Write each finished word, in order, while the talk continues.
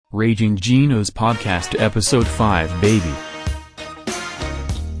Raging Geno's Podcast Episode 5 Baby.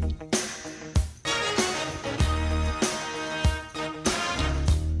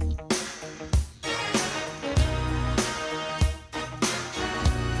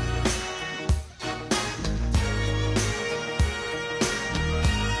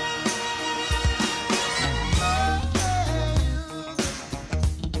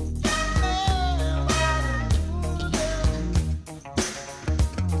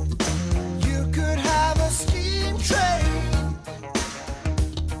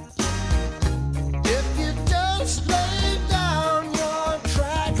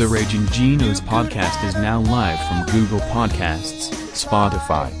 The Raging Geno's podcast is now live from Google Podcasts,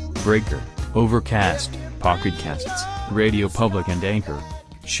 Spotify, Breaker, Overcast, Pocket Casts, Radio Public and Anchor.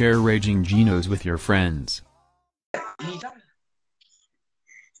 Share Raging Geno's with your friends.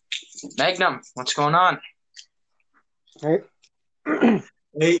 Magnum, what's going on? Hey.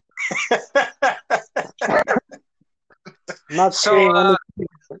 Hey. Not So, saying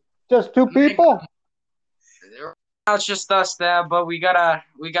anything. Just two people? Now it's just us there, but we gotta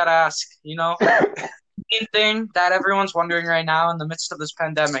ask, main thing that everyone's wondering right now in the midst of this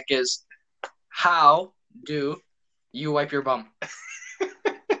pandemic is, how do you wipe your bum?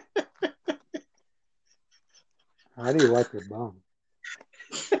 How do you wipe your bum?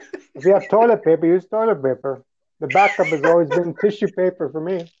 If you have toilet paper, use toilet paper. The backup has always been tissue paper for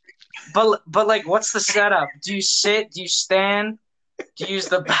me. But like, what's the setup? Do you sit? Do you stand? Do you use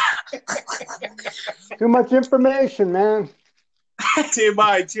the Too much information, man.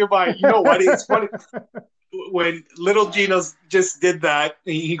 TMI. You know what? It's funny. When Little Geno's just did that,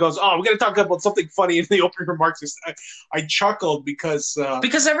 he goes, "Oh, we're going to talk about something funny in the opening remarks." I chuckled because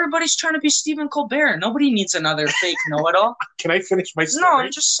everybody's trying to be Stephen Colbert. Nobody needs another fake know-it-all. Can I finish my story? No,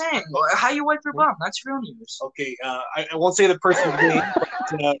 I'm just saying. How you wipe your bum? That's real news. Okay, I won't say the person's name,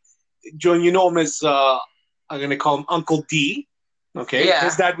 but Joan, you know him as I'm going to call him Uncle D. Okay, yeah.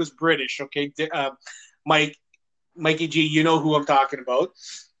 His dad was British. Okay, Mikey G, you know who I'm talking about.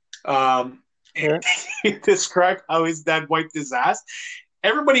 Yeah. He described how his dad wiped his ass.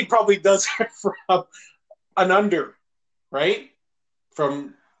 Everybody probably does it from an under, right?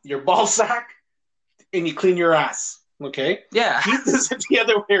 From your ball sack, and you clean your ass. Okay. Yeah. He does it the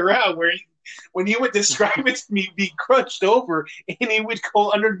other way around, where when he would describe it to me, he'd be crunched over, and he would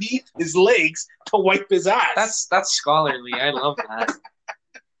go underneath his legs to wipe his ass. That's scholarly. I love that.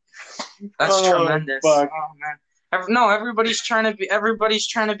 That's tremendous. Fuck. Oh man. No, everybody's trying to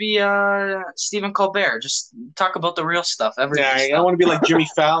be Stephen Colbert. Just talk about the real stuff. I don't want to be like Jimmy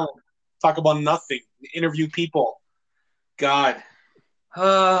Fallon. Talk about nothing. Interview people. God.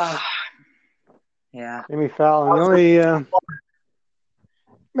 Yeah. Jimmy Fallon.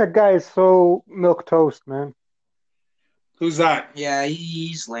 That guy is so milquetoast, man. Who's that? Yeah,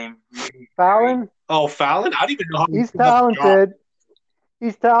 he's lame. Fallon? Oh, Fallon? I don't even know how He's talented.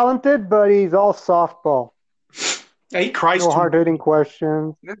 He's talented, but he's all softball. Yeah, he cries No hard-hitting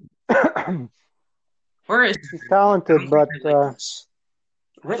questions. Where is He's talented, but I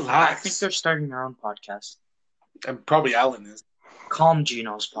Relax. think they're starting their own podcast. And probably Alan is. Calm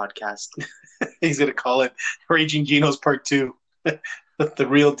Geno's podcast. He's going to call it Raging Geno's Part 2. The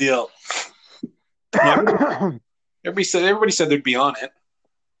real deal. Yeah, everybody said they'd be on it.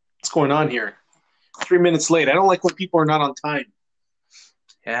 What's going on here? 3 minutes late. I don't like when people are not on time.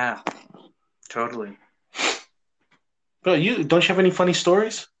 Yeah, totally. But don't you have any funny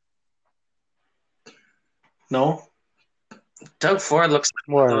stories? No? Doug Ford looks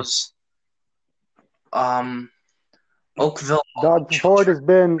like one of those Oakville. Doug Ford has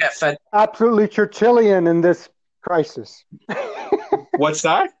been absolutely Churchillian in this crisis. What's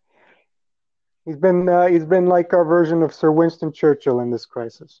that? He's been like our version of Sir Winston Churchill in this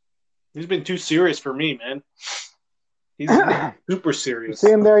crisis. He's been too serious for me, man. He's super serious. You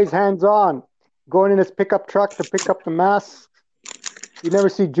see him there, he's hands-on. Going in his pickup truck to pick up the masks. You never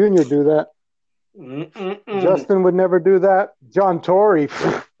see Junior do that. Justin would never do that. John Tory,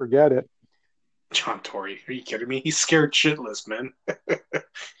 forget it. John Tory, are you kidding me? He's scared shitless, man.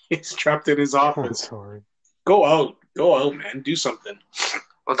 He's trapped in his office. Tory. Go out, man. Do something.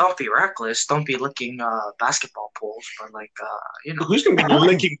 Well, don't be reckless. Don't be licking basketball poles, but Who's gonna be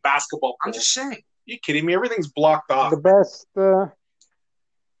licking basketball I'm poles? just saying. Are you kidding me? Everything's blocked off.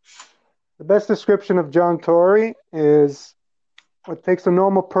 The best description of John Tory is what takes a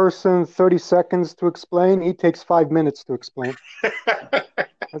normal person 30 seconds to explain, he takes 5 minutes to explain.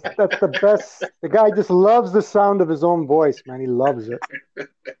 That's the best. The guy just loves the sound of his own voice, man. He loves it.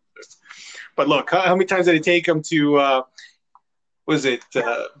 But look, how many times did it take him to was it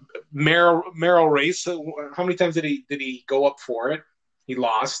Merrill race? How many times did he go up for it? he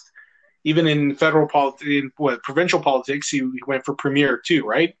lost. Even in provincial politics, he went for premier too,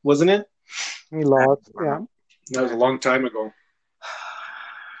 right? Wasn't it? He lost. Yeah. That was a long time ago.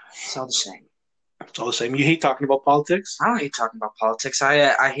 It's all the same. It's all the same. You hate talking about politics? I don't hate talking about politics.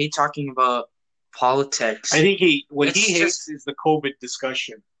 I hate talking about politics. I think what It's he hates just- is the COVID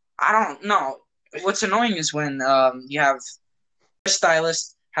discussion. I don't know. What's annoying is when you have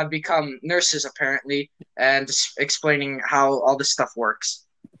stylists have become nurses apparently and just explaining how all this stuff works.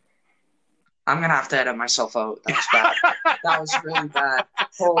 I'm gonna have to edit myself out. That was bad. That was really bad.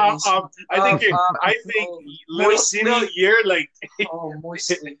 Holy I think little moistly. Gino, you're like oh,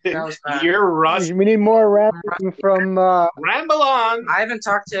 moistly. That was bad. you're rusty. We need more rapping from. Ramble on. I haven't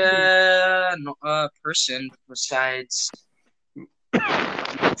talked to a person besides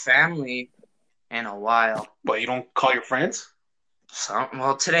family in a while. But you don't call your friends? So,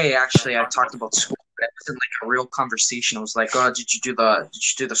 well, today actually I talked about school. It wasn't like a real conversation. It was like, "Oh, did you do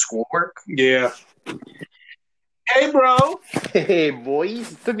the schoolwork?" Yeah. Hey, bro. Hey,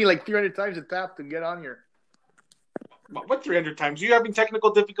 boys. It took me like 300 times to tap to get on here. What 300 times? You having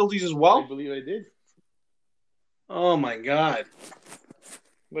technical difficulties as I well? believe I did. Oh my God.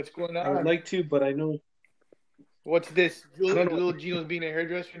 What's going I would on? like to, but I know. What's this? I don't know. Little Gino's being a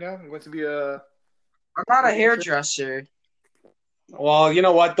hairdresser now? He wants to be a... I'm not a hairdresser. Well, you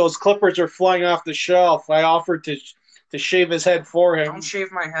know what? Those clippers are flying off the shelf. I offered to shave his head for him. Don't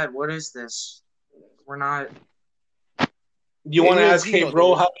shave my head. What is this? We're not. You want to Hey, ask, Gino, hey, bro,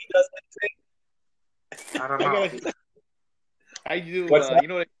 dude. how he does that thing? I don't I know. gotta- I do, What's that? you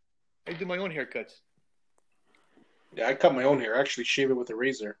know what? I do my own haircuts. Yeah, I cut my own hair. I actually shave it with a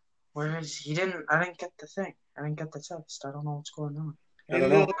razor. Where is he? I didn't get the thing. I didn't get the text. I don't know what's going on. I don't Hey,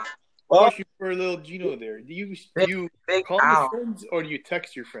 know. little- Well, question for little Gino there. Do you Big call ow. your friends or do you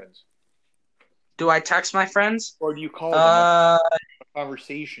text your friends? Do I text my friends? Or do you call them Uh, a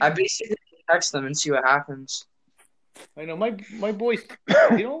conversation? I basically text them and see what happens. I know my boys,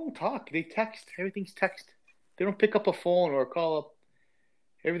 they don't talk. They text. Everything's text. They don't pick up a phone or call up.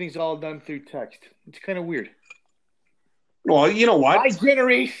 Everything's all done through text. It's kind of weird. well, you know My what?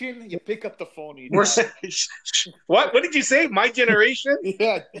 generation, you pick up the phone. And you We're dial. What? What did you say? My generation?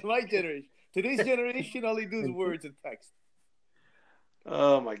 Yeah, my generation. Today's generation, all they do is words and text.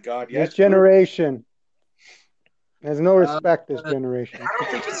 Oh my God! Yeah, This generation has no respect. This generation. I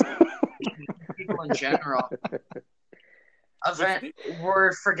don't think it's people in general.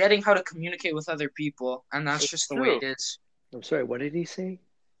 We're forgetting how to communicate with other people, and that's just the way it is. I'm sorry, what did he say?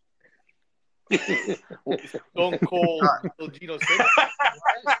 Stone Cold, little Gino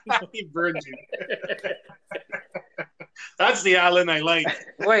said. he burned you. That's the Alan I like.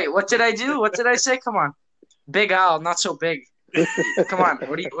 Wait, what did I do? What did I say? Come on, Big Al, not so big. Come on,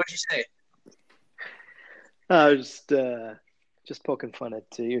 what'd you say? I was just poking fun at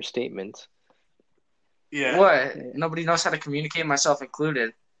your statement. Yeah. What? Nobody knows how to communicate, myself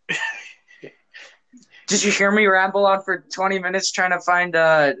included. Did you hear me ramble on for 20 minutes trying to find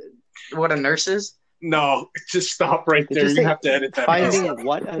what a nurse is? No, just stop right Did there. you You say have to edit that. Finding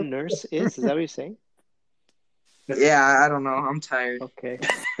what a nurse is? Is that what you're saying? Yeah, I don't know. I'm tired. Okay.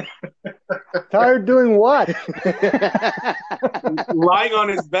 Tired doing what? Lying on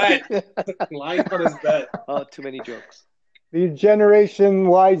his bed. Lying on his bed. Oh, too many jokes. These Generation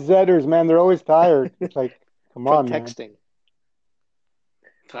Y Zers, man, they're always tired. It's like, come From on, man. texting.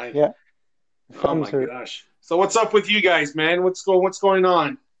 Time. Yeah. Oh my Thumbs hurt. gosh. So what's up with you guys, man? What's going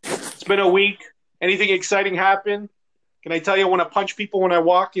on? It's been a week. Anything exciting happen? Can I tell you I want to punch people when I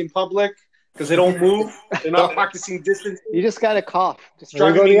walk in public because they don't move? They're not practicing distance. You just got to cough. Just There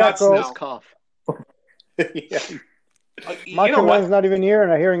we Driving go, me the nuts echo. now. just cough. You Macho know Man's what? not even here,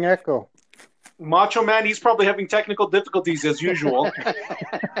 and I'm hearing echo. Macho Man, he's probably having technical difficulties as usual.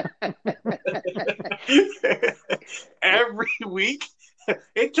 Every week.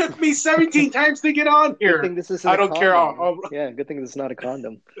 It took me 17 times to get on Good here. thing this isn't I a don't care. condom. Yeah, good thing this is not a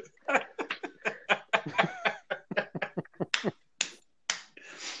condom.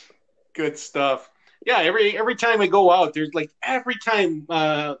 Good stuff. Yeah, every time I go out, there's like every time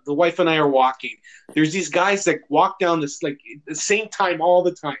the wife and I are walking, there's these guys that walk down this like the same time all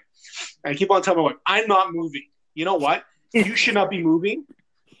the time. I keep on telling my wife, I'm not moving. You know what? You should not be moving.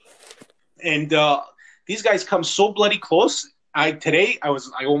 And these guys come so bloody close. Today I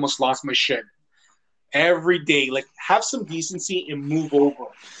almost lost my shit. Every day, like have some decency and move over.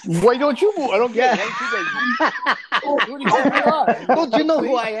 Why don't you move? I don't get it. Don't you know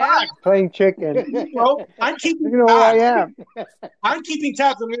who I am? Playing chicken. Bro, I'm keeping You know who I tabs. am. I'm keeping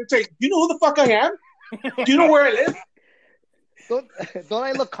tabs. I'm going to say, do you know who the fuck I am? Do you know where I live? Don't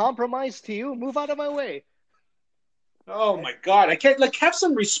I look compromised to you? Move out of my way. Oh my God, I can't have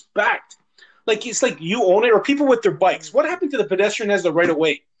some respect. Like it's like you own it, or people with their bikes. What happened to the pedestrian has the right of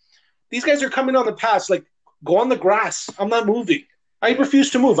way? These guys are coming on the paths. Like, go on the grass. I'm not moving. I refuse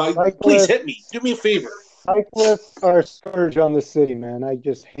to move. Please hit me. Do me a favor. Cyclists are a scourge on the city, man. I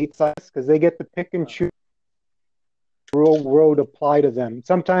just hate cyclists because they get to pick and choose road apply to them.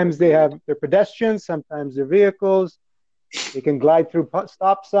 Sometimes they're pedestrians, sometimes they're vehicles. They can glide through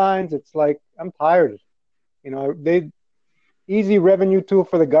stop signs. It's like, I'm tired. Easy revenue tool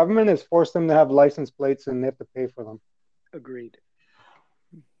for the government is force them to have license plates and they have to pay for them. Agreed.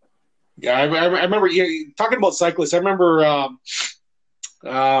 Yeah, I remember talking about cyclists. I remember when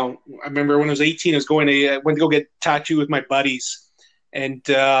I was 18, I went to go get tattooed with my buddies, and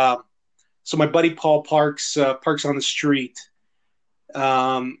so my buddy Paul parks on the street,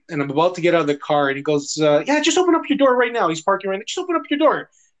 and I'm about to get out of the car, and he goes, "Yeah, just open up your door right now." He's parking right now. Just open up your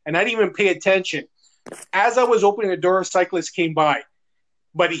door, and I didn't even pay attention. As I was opening the door, a cyclist came by.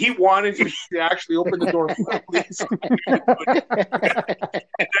 But he wanted me to actually open the door for him.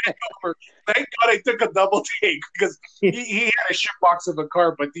 Thank God I took a double take because he had a shitbox of a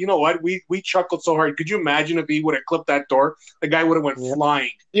car. But you know what? We chuckled so hard. Could you imagine if he would have clipped that door? The guy would have went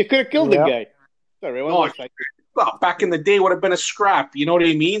flying. You could have killed the guy. Sorry, well, back in the day, would have been a scrap. You know what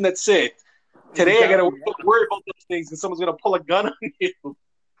I mean? That's it. Today, I got to worry about those things, and someone's going to pull a gun on you.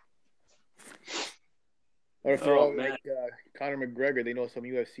 Or if they're all like Conor McGregor, they know some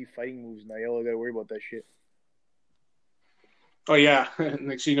UFC fighting moves. Now you got to worry about that shit. Oh yeah,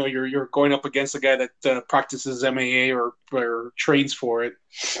 next you know you're going up against a guy that practices MMA or trains for it.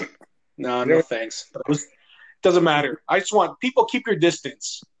 No thanks. Doesn't matter. I just want people keep your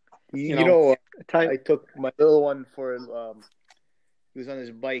distance. You know, I took my little one for he was on his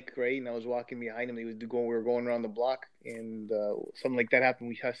bike, right, and I was walking behind him. We were going around the block, and something like that happened.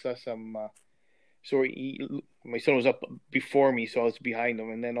 We saw some. So my son was up before me, so I was behind him,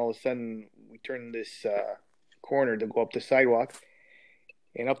 and then all of a sudden we turned this corner to go up the sidewalk,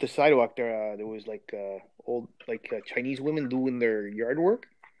 and up the sidewalk there was old Chinese women doing their yard work,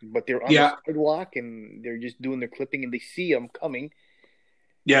 but they're on the sidewalk and they're just doing their clipping, and they see them coming.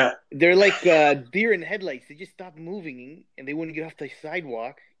 Yeah, they're like deer in headlights. They just stopped moving and they wouldn't get off the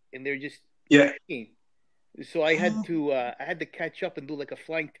sidewalk, and they're just moving. So I had to catch up and do like a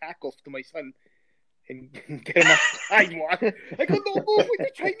flying tackle to my son. And get him off the sidewalk. I go, don't move with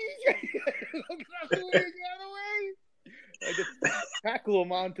the Chinese. Get out the way. I just tackle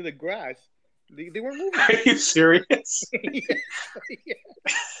him onto the grass. They weren't moving. Are you serious? Yeah.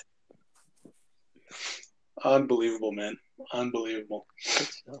 Unbelievable, man. Unbelievable.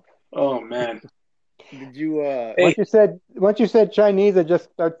 Oh man. Did you? Once you said Chinese, I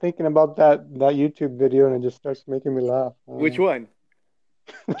just start thinking about that YouTube video, and it just starts making me laugh. Which one?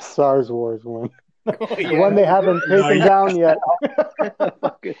 The SARS Wars one. The one they haven't taken down yet.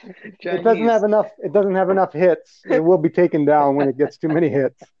 It doesn't have enough. It doesn't have enough hits. It will be taken down when it gets too many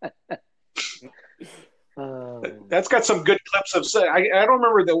hits. That's got some good clips of. I don't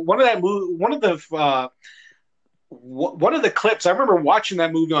remember one of the clips. I remember watching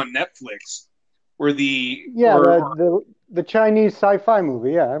that movie on Netflix, where the Chinese sci-fi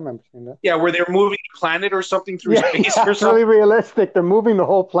movie. Yeah, I remember seeing that. Yeah, where they're moving the planet or something through space or it's something. Really realistic. They're moving the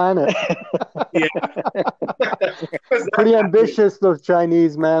whole planet. Yeah. Pretty ambitious, those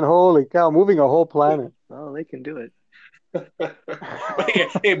Chinese, man. Holy cow, moving a whole planet. Well, they can do it. But the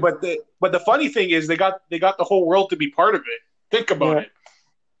funny thing is they got the whole world to be part of it. Think about it.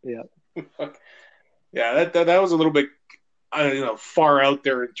 Yeah. Yeah, that was a little bit far out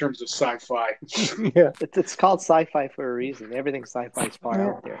there in terms of sci-fi. Yeah. It's called sci-fi for a reason. Everything sci-fi is far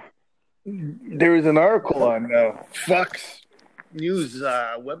out there. There was an article on Fox News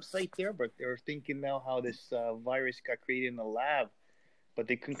website there, but they're thinking now how this virus got created in the lab, but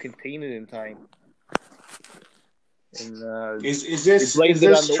they couldn't contain it in time. And, is this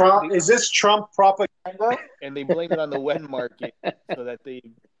Trump propaganda? And they blame it on the wet market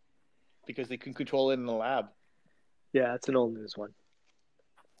because they couldn't control it in the lab. Yeah, it's an old news one.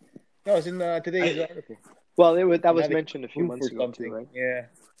 No, it's in today's article. Well, that was mentioned a few months ago too, right? Yeah.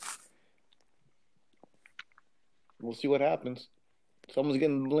 We'll see what happens. Someone's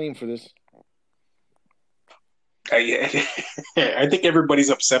getting blamed for this. I think everybody's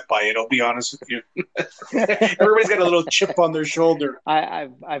upset by it. I'll be honest with you. Everybody's got a little chip on their shoulder.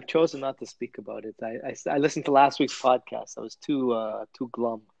 I've chosen not to speak about it. I listened to last week's podcast. I was too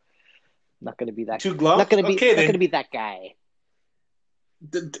glum. Not going to be that. Too glum. Not going to be that guy.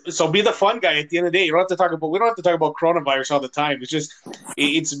 So be the fun guy at the end of the day. You don't have to talk about. We don't have to talk about coronavirus all the time. It's just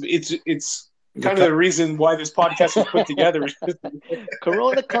it's kind of the reason why this podcast was put together.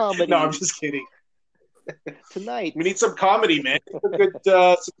 Corona comedy. No, I'm just kidding. Tonight. We need some comedy, man.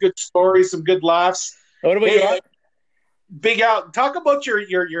 Some good stories, some good laughs. What about Hey, you? Big Al, talk about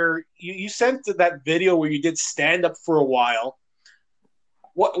you sent that video where you did stand up for a while.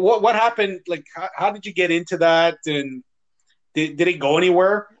 What happened? Like, how did you get into that? And did it go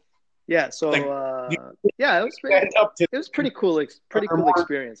anywhere? Yeah, so Like, yeah, it was pretty cool more-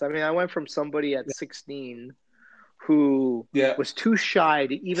 experience. I mean, I went from somebody at 16 who Yeah. was too shy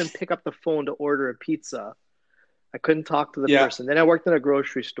to even pick up the phone to order a pizza. I couldn't talk to the person. Then I worked in a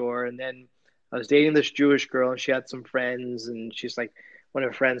grocery store, and then I was dating this Jewish girl, and she had some friends, and she's like, one of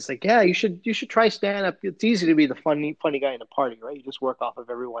her friends, like, yeah, you should try stand up. It's easy to be the funny guy in a party, right? You just work off of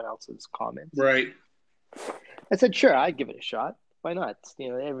everyone else's comments. Right. I said, sure, I'd give it a shot. Why not? You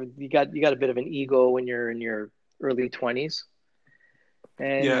know, you got a bit of an ego when you're in your early 20s.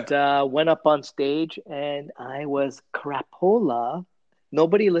 And went up on stage, and I was crapola.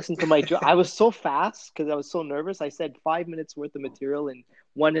 Nobody listened to my joke. I was so fast because I was so nervous. I said 5 minutes worth of material in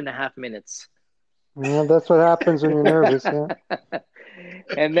 1.5 minutes. Yeah, that's what happens when you're nervous. Yeah.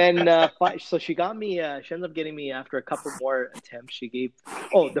 And then, so she got me. She ended up getting me after a couple more attempts. She gave.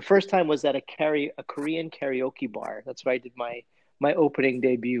 Oh, the first time was at a Korean karaoke bar. That's where I did my opening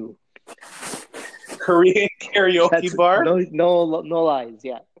debut. Korean karaoke bar? No lies.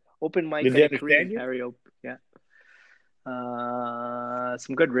 Yeah, open mic Did they at a Korean understand you? karaoke. Yeah.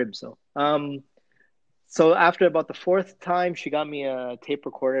 Some good ribs though. So after about the fourth time, she got me a tape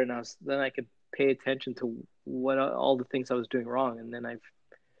recorder, and then I could pay attention to what all the things I was doing wrong, and then I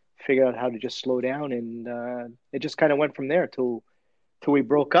figured out how to just slow down, and it just kind of went from there till we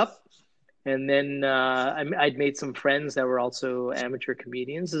broke up. And then I'd made some friends that were also amateur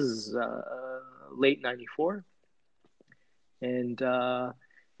comedians. This is late '94, and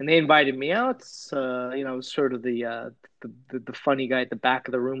they invited me out. You know, I was sort of the funny guy at the back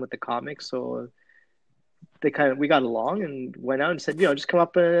of the room with the comics. So we got along and went out and said, you know, just come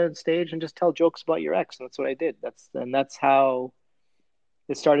up on stage and just tell jokes about your ex. And that's what I did. That's how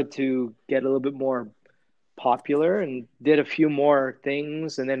it started to get a little bit more popular, and did a few more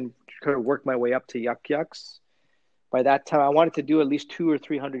things, and then kind of worked my way up to Yuck Yucks. By that time, I wanted to do at least 200 or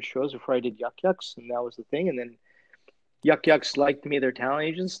 300 shows before I did Yuck Yucks, and that was the thing. And then Yuck Yucks liked me, their talent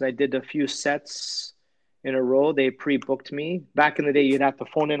agents, and I did a few sets in a row. They pre-booked me. Back in the day, you'd have to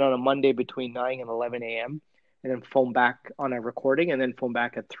phone in on a Monday between 9 and 11 a.m., and then phone back on a recording, and then phone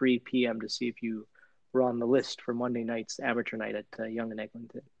back at 3 p.m. to see if you were on the list for Monday night's amateur night at Yonge and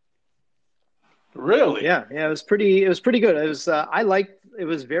Eglinton. Really? Yeah, it was pretty good. It was it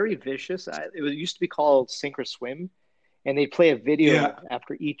was very vicious. It used to be called Sink or Swim, and they'd play a video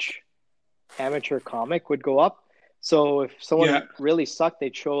after each amateur comic would go up. So if someone really sucked,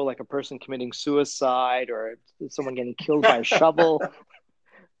 they'd show like a person committing suicide or someone getting killed by a shovel.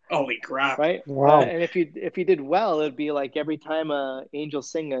 Holy crap! Right? Wow. And if you did well, it'd be like every time a angel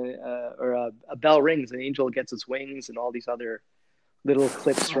sing or a bell rings, an angel gets its wings, and all these other little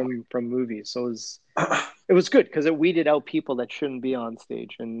clips from movies. So it was good because it weeded out people that shouldn't be on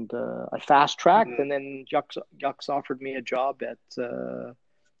stage. And I fast tracked, and then Yucks offered me a job at.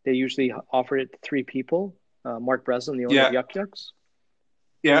 They usually offer it to 3 people. Mark Breslin, the owner of Yuck Yucks.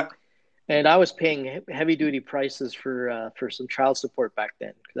 Yeah. And I was paying heavy duty prices for some child support back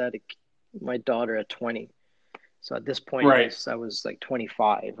then because I had my daughter at 20. So at this point, I was like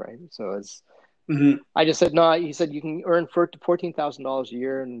 25, right? So it's. I just said no. He said you can earn $14,000 a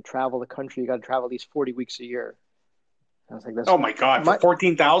year and travel the country. You got to travel at least 40 weeks a year. I was like, "That's my God, for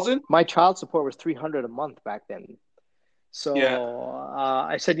 $14,000." My child support was $300 a month back then. So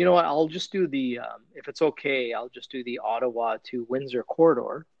I said, you know what? I'll just do if it's okay, I'll just do the Ottawa to Windsor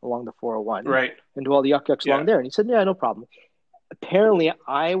corridor along the 401, right, and do all the Yuck Yucks along there. And he said, yeah, no problem. Apparently,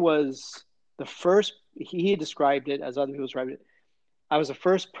 I was the first. He described it as other people described it. I was the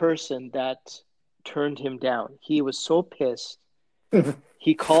first person that turned him down. He was so pissed.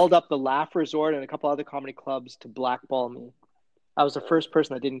 He called up the Laugh Resort and a couple other comedy clubs to blackball me. I was the first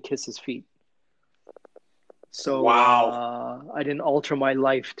person that didn't kiss his feet. So I didn't alter my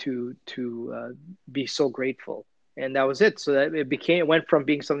life to be so grateful, and that was it. So that it went from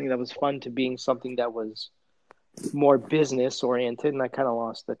being something that was fun to being something that was more business oriented, and I kind of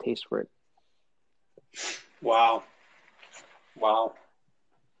lost the taste for it. Wow.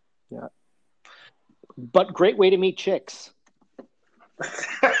 Yeah. But great way to meet chicks.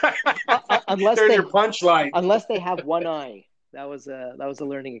 Unless There's your punchline. Unless they have one eye. That was a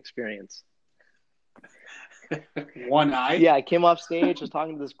learning experience. One eye? Yeah, I came off stage, was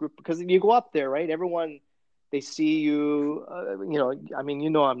talking to this group because you go up there, right? Everyone they see you. You know, I mean, you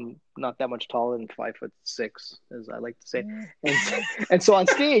know, I'm not that much taller than 5'6", as I like to say, and so on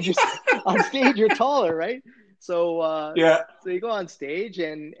stage, you're taller, right? So Yeah. so you go on stage,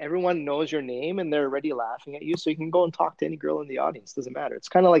 and everyone knows your name, and they're already laughing at you. So you can go and talk to any girl in the audience. Doesn't matter. It's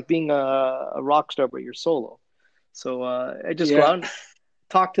kind of like being a rock star, but you're solo. So I just go out and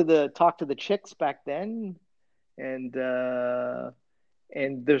talk to the chicks back then, and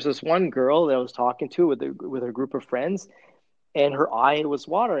there's this one girl that I was talking to with her group of friends, and her eye was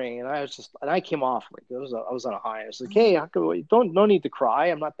watering, and I came off like I was on a high. I was like, hey, no need to cry.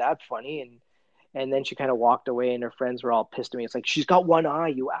 I'm not that funny, and then she kind of walked away, and her friends were all pissed at me. It's like, she's got one eye,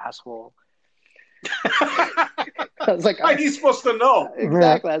 you asshole. I was like, how are you supposed to know?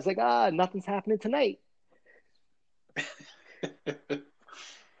 Exactly. I was like, nothing's happening tonight.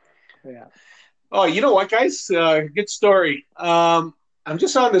 Yeah. Oh, you know what, guys? Good story. I'm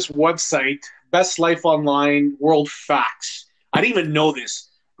just on this website, Best Life Online World Facts. I didn't even know this.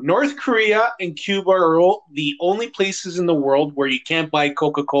 North Korea and Cuba are the only places in the world where you can't buy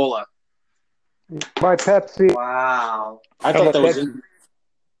Coca-Cola. Buy Pepsi. Wow. I thought that was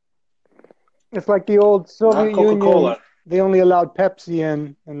It's like the old Soviet not Coca-Cola. Union. They only allowed Pepsi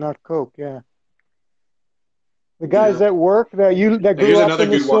in and not Coke. Yeah. The guys that work that grew up in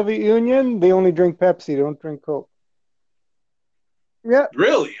the Soviet Union, they only drink Pepsi. They don't drink Coke. Yeah.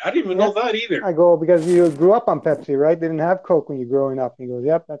 Really? I didn't even know that either. I go, because you grew up on Pepsi, right? They didn't have Coke when you were growing up. He goes,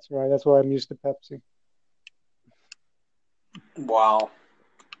 yep, that's right. That's why I'm used to Pepsi. Wow.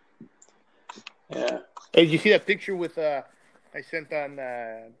 Yeah. Hey, did you see that picture with I sent on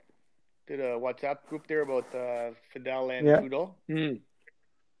did a WhatsApp group there about Fidel and Trudeau?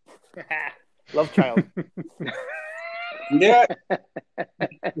 Love child. Yeah.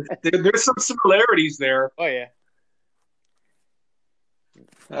 There's some similarities there. Oh yeah.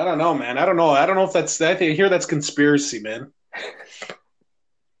 I don't know, man. I don't know if that's that. I hear that's conspiracy, man.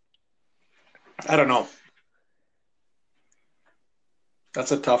 I don't know.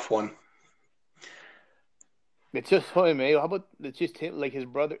 That's a tough one. It's just him, eh? How about it's just him, like his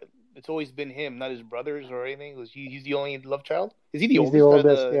brother? It's always been him, not his brothers or anything. He's the only love child? Is he the oldest? The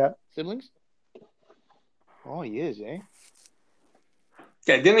oldest, of the siblings? Oh, he is, eh?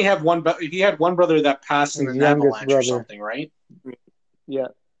 Yeah, didn't he have one? He had one brother that passed in an avalanche or something, right? Yeah.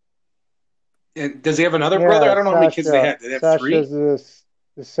 And does he have another brother? I don't know how many kids they had. Did they have three? Sasha's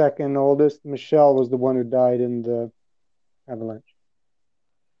the second oldest. Michelle was the one who died in the avalanche.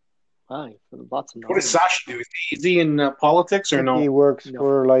 Wow, lots of knowledge. What does Sasha do? Is he in politics or no? He works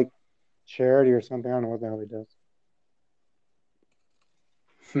for like charity or something. I don't know what the hell he does.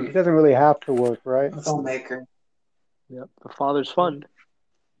 He doesn't really have to work, right? Filmmaker. Yep, the father's fund.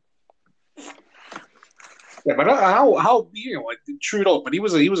 Yeah, but how Trudeau? But he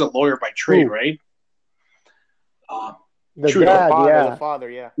was a lawyer by trade, right? The Trudeau, dad, the father,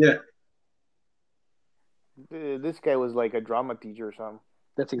 yeah. This guy was like a drama teacher or something.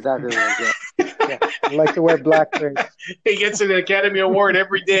 That's exactly what it is. Yeah. I like to wear blackface. He gets an Academy Award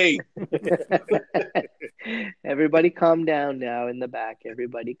every day. Everybody calm down now in the back.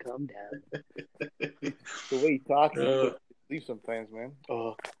 Everybody calm down. The way he talks, leave sometimes, man.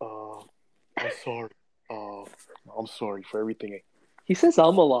 I'm sorry. I'm sorry for everything. He says a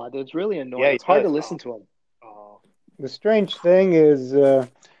lot. It's really annoying. It's hard to listen to him. The strange thing is,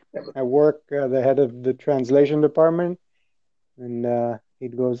 I work the head of the translation department, and he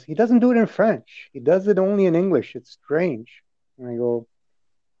goes, he doesn't do it in French. He does it only in English. It's strange. And I go,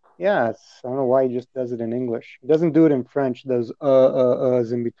 yeah, I don't know why he just does it in English. He doesn't do it in French. Those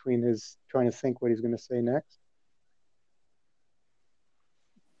uhs in between his trying to think what he's going to say next.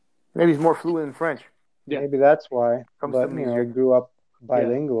 Maybe he's more fluent in French. Yeah. Maybe that's why. But I grew up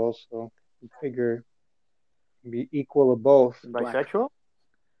bilingual, so you figure be equal of both. Bisexual?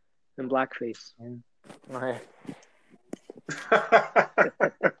 And blackface. Yeah.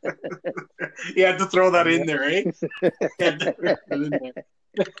 You had to throw that in there, eh?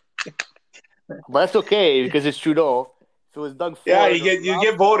 But that's okay because it's Trudeau. So it's Doug Ford. Yeah, you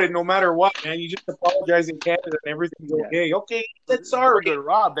get voted no matter what, man. You just apologize in Canada and everything's okay. Okay, that's sorry.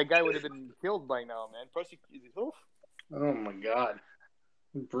 Rob, that guy would have been killed by now, man. Oh my God,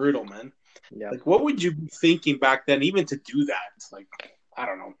 brutal, man. Yeah. Like, what would you be thinking back then, even to do that? Like, I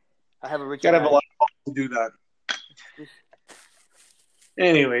don't know. I have a rich. Gotta have a lot of fun to do that.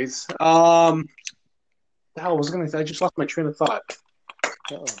 Anyways, I just lost my train of thought.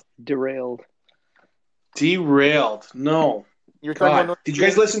 Derailed. No. You're talking about Did you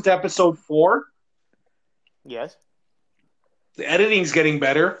guys listen to episode 4? Yes. The editing's getting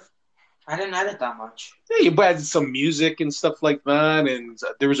better. I didn't edit that much. Yeah, you added some music and stuff like that, and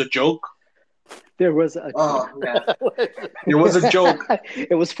there was a joke. There was a Oh, yeah. There was a joke.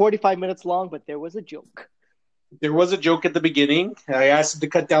 It was 45 minutes long, but there was a joke. There was a joke at the beginning. I asked him to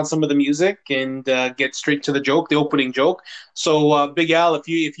cut down some of the music and get straight to the joke, the opening joke. So, Big Al, if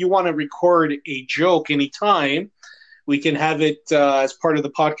you want to record a joke anytime, we can have it as part of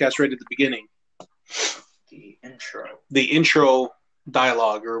the podcast right at the beginning. The intro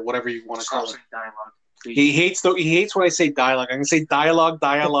dialogue, or whatever you want to call it. Dialogue. He hates when I say dialogue. I'm gonna say dialogue.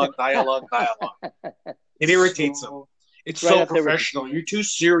 It irritates him. It's right so up there with- professional. You're too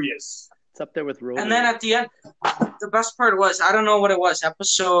serious. It's up there with Rogan. And then at the end, the best part was, I don't know what it was,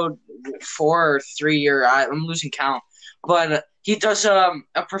 episode 4 or 3, or I'm losing count. But he does a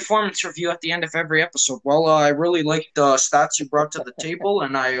performance review at the end of every episode. Well, I really like the stats you brought to the table,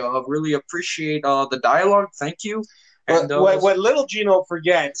 and I really appreciate the dialogue. Thank you. And, What little Gino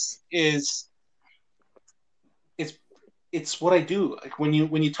forgets is it's what I do. Like when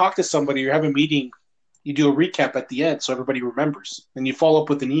you talk to somebody or have a meeting, you do a recap at the end so everybody remembers, and you follow up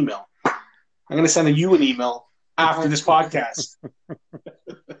with an email. I'm going to send you an email after this podcast.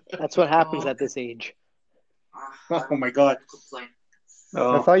 That's what happens at this age. Oh my God.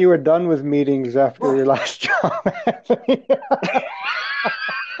 I thought you were done with meetings after your last job.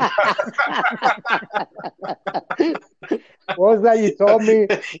 What was that you told me?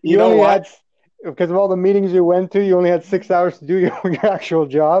 You know only what? Because of all the meetings you went to, you only had 6 hours to do your actual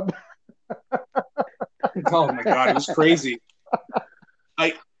job. Oh my God, it was crazy.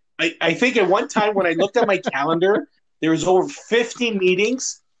 I think at one time when I looked at my calendar, there was over 50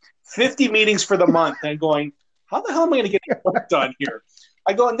 meetings for the month. And I'm going, how the hell am I going to get work done here?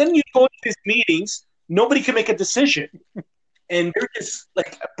 I go, and then you go to these meetings, nobody can make a decision. And they're just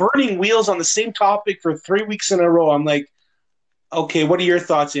like burning wheels on the same topic for 3 weeks in a row. I'm like, okay, what are your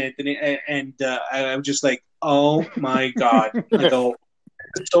thoughts, Anthony? And I'm just like, oh my God. I go,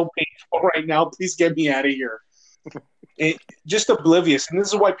 it's so painful right now. Please get me out of here. Just oblivious. And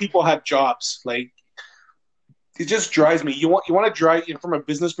this is why people have jobs. Like, it just drives me. You want to drive from a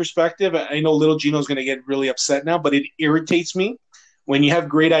business perspective. I know little Gino's going to get really upset now, but it irritates me when you have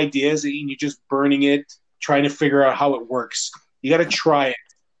great ideas and you're just burning it, trying to figure out how it works. You got to try it.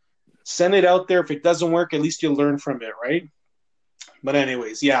 Send it out there. If it doesn't work, at least you'll learn from it, right? But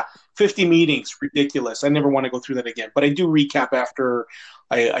anyways, yeah, 50 meetings, ridiculous. I never want to go through that again. But I do recap after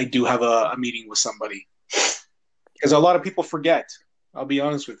I do have a meeting with somebody. Because a lot of people forget. I'll be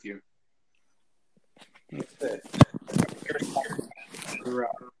honest with you.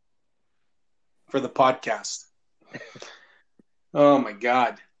 For the podcast. Oh my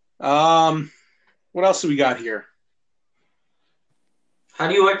God. What else do we got here? how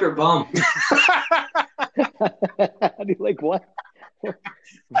do you wipe your bum? How do you like what?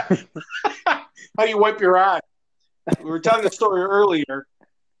 How do you wipe your ass? We were telling the story earlier.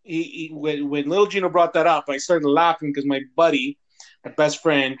 When little Gino brought that up, I started laughing because my buddy, my best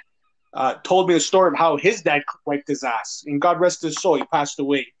friend, told me the story of how his dad wiped his ass. And God rest his soul, he passed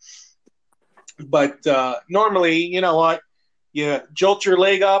away. But normally, you know what? You jolt your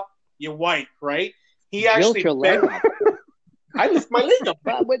leg up, you wipe, right? He actually Jolt your leg up. I lift my leg up.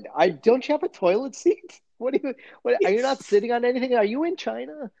 Don't you have a toilet seat? What are you not sitting on anything? Are you in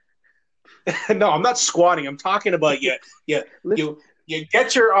China? No, I'm not squatting. I'm talking about you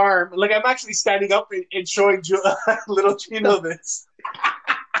get your arm. Like, I'm actually standing up and showing little Gino this.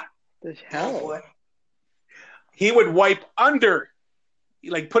 The hell? He would wipe under,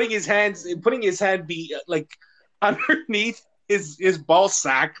 like putting his hand be like underneath his ball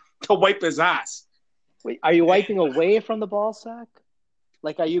sack to wipe his ass. Wait, are you wiping away from the ball sack?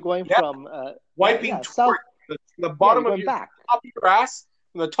 Like, are you going from wiping toward the bottom of your back? Top of your ass,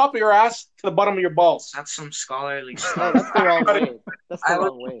 from the top of your ass to the bottom of your balls? That's some scholarly No, stuff. that's the wrong way. That's the I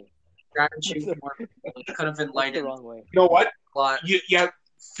wrong way. It could have That's enlightened the wrong way. You know what? a lot. Yeah,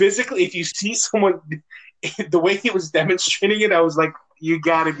 physically, if you see someone, the way he was demonstrating it, I was like, you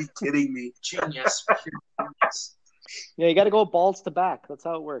gotta be kidding me. Genius. Pure genius. Yeah, you got to go balls to back. That's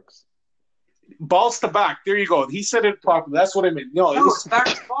how it works. Balls to back. There you go. He said it properly. That's what I meant. No, it No, was it's back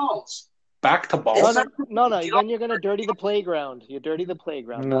to balls. back to balls. No. Then you're going to dirty the playground. You dirty the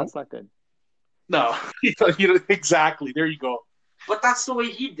playground. No. That's not good. No, exactly. There you go. But that's the way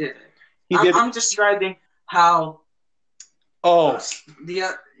he did it. He did. I'm describing how Oh,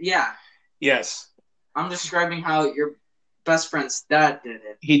 yeah. yes. I'm describing how your best friend's dad did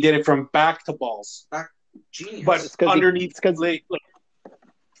it. He did it from back to balls, Genius. but It's 'cause underneath. it's 'cause- like,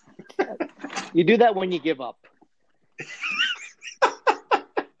 You do that when you give up.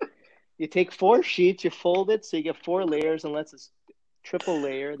 You take 4 sheets, you fold it so you get 4 layers, unless it's triple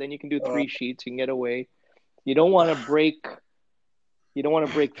layer. Then you can do 3 sheets. You can get away. You don't want to break You don't want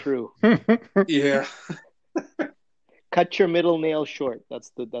to break through. Yeah. Cut your middle nail short.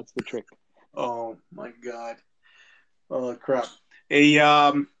 That's the trick. Oh my God. Oh crap.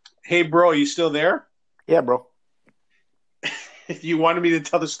 Hey, bro, you still there? Yeah, bro. You wanted me to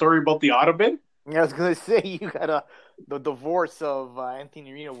tell the story about the Ottoman? Yeah, I was gonna say the divorce of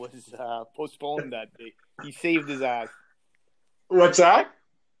Anthony Reno was postponed that day. He saved his ass. What's that?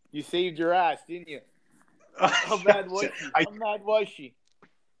 You saved your ass, didn't you? How mad was she? How mad was she?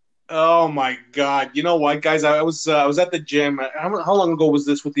 Oh my God! You know what, guys? I was at the gym. How long ago was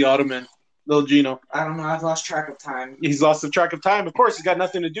this with the Ottoman, little Gino? I don't know. I've lost track of time. He's lost the track of time. Of course, he's got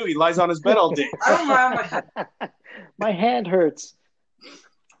nothing to do. He lies on his bed all day. I don't know. My hand hurts.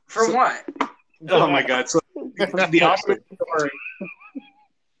 For what? Oh my God! So the Ottoman story.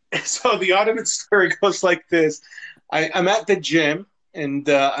 So the Ottoman story goes like this: I'm at the gym and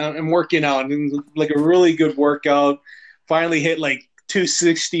I'm working out, and like a really good workout. Finally hit like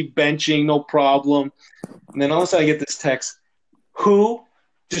 260 benching, no problem. And then all of a sudden I get this text: "Who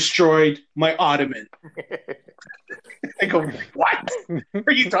destroyed my Ottoman?" I go, "What? What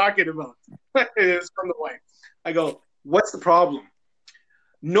are you talking about?" It's from the wife. I go, "What's the problem?"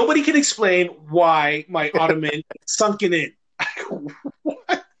 Nobody can explain why my Ottoman sunken in. I go,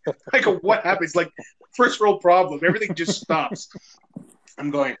 "What?" I go, "What happens?" Like, first world problem. Everything just stops.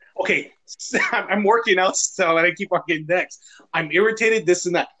 I'm going, okay, I'm working out still, and I keep on getting next. I'm irritated, this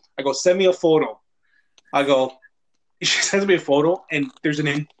and that. I go, "Send me a photo." I go, she sends me a photo, and there's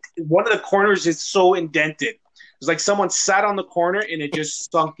one of the corners is so indented. It's like someone sat on the corner, and it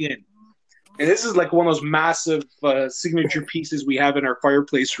just sunk in. And this is like one of those massive signature pieces we have in our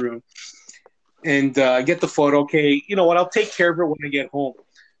fireplace room. And I get the photo. Okay, you know what? I'll take care of it when I get home.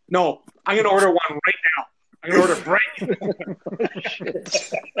 No, I'm going to order one right now. I'm going to order brand new.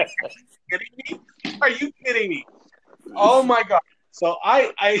 Kidding me? Are you kidding me? Oh my God. So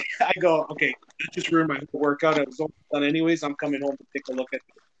I go, okay, that just ruined my workout. I was almost done anyways. I'm coming home to take a look at it.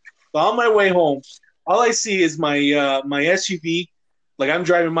 So on my way home, all I see is my SUV. Like, I'm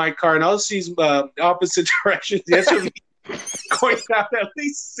driving my car, and all I see is opposite directions. The SUV going down at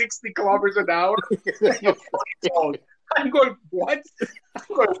least 60 kilometers an hour. I'm going, what?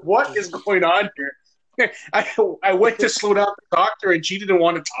 I'm going, what is going on here? I went to slow down the doctor, and she didn't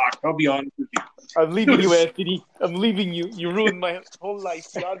want to talk. I'll be honest with you. I'm leaving you, Anthony. I'm leaving you. You ruined my whole life.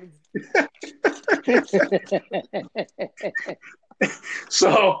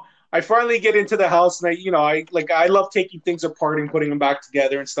 So I finally get into the house, and I love taking things apart and putting them back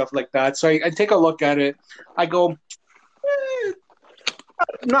together and stuff like that. So I take a look at it. I go,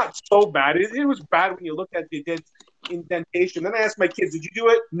 not so bad. It was bad when you look at the indentation. Then I asked my kids, "Did you do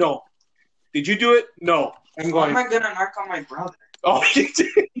it?" "No." "Did you do it?" "No." I'm going, why am I gonna narc on my brother? Oh, he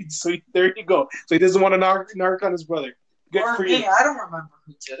did. So there you go. So he doesn't want to narc on his brother. Good or for me. you. I don't remember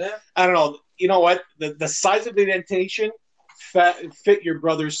who did it. I don't know. You know what? The size of the indentation fit your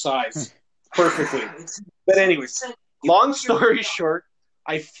brother's size perfectly. But anyways, long story short,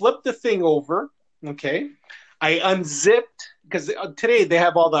 I flipped the thing over. Okay, I unzipped because today they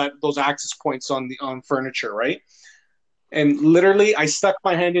have all those access points on furniture, right? And literally, I stuck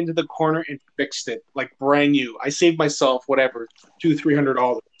my hand into the corner and fixed it like brand new. I saved myself whatever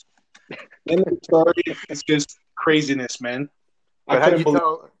 $200-300. And the story is just craziness, man. But how did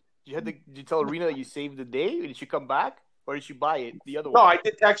you tell Rena that you saved the day? Did she come back, or did she buy it the other way? No, I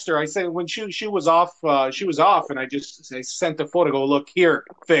did text her. I said when she was off, and I sent the photo. Go, look here,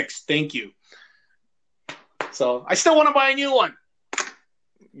 fixed. Thank you. So I still want to buy a new one.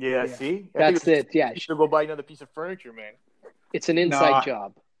 Yeah, see? That's it. Yeah. You should go buy another piece of furniture, man. It's an inside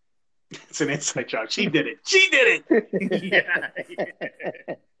job. It's an inside job. She did it. She did it. Yeah.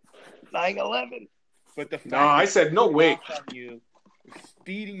 9/11. But the fact I said no way. You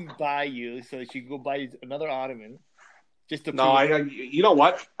speeding by you so that you go buy another Ottoman. Just to you know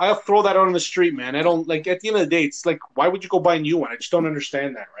what? I'll throw that out on the street, man. I don't like. At the end of the day, it's like, why would you go buy a new one? I just don't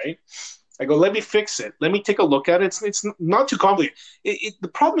understand that, right? I go, let me fix it. Let me take a look at it. It's not too complicated. The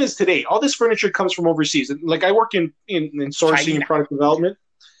problem is today, all this furniture comes from overseas. Like, I work in sourcing and product development.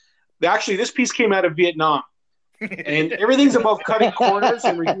 Actually, this piece came out of Vietnam. And everything's about cutting corners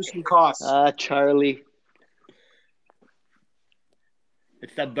and reducing costs. Charlie.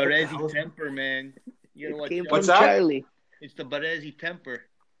 It's the Baresi temper, man. You know What's that? Charlie. It's the Baresi temper.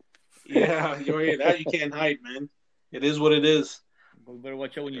 Yeah, that you can't hide, man. It is what it is. But you better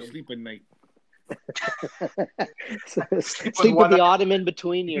watch out when you sleep at night. Sleep with the Ottoman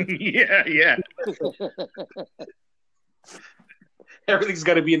between you. Yeah. Everything's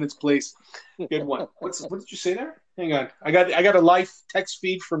got to be in its place. Good one. What did you say there? Hang on. I got a live text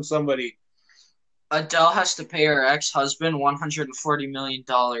feed from somebody. Adele has to pay her ex-husband $140 million.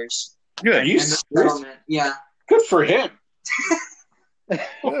 Are Good. you in the serious? settlement. Yeah. Good for him.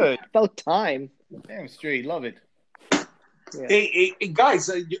 Good. About time. Damn straight. Love it. Yeah. Hey, guys,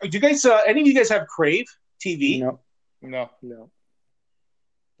 do you guys, any of you guys have Crave TV? No. No. No.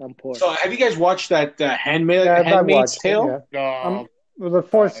 I'm poor. So have you guys watched that Handmaid's I watched it, Tale? yeah. Well, the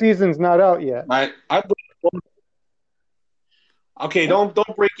fourth season's not out yet. Okay, don't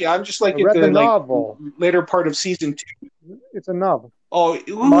break it. I'm just like I at read the the novel. later part of season 2. It's a novel. Oh,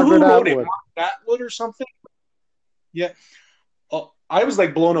 who Margaret wrote it? Atwood. Margaret Atwood or something? Yeah. Oh, I was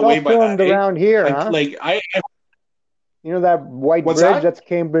like blown It's away all by filmed that. around here, Like, huh? like You know that white What's bridge? that? That's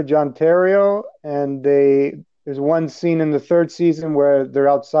Cambridge, Ontario, and there's one scene in the third season where they're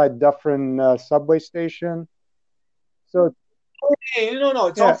outside Dufferin subway station. So hey, no,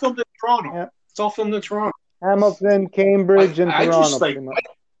 it's Yeah. all filmed in Toronto. Yeah. It's all filmed in Toronto. Hamilton, Cambridge, and I Toronto, just, like, pretty much.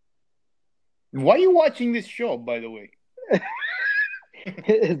 Why are you watching this show, by the way?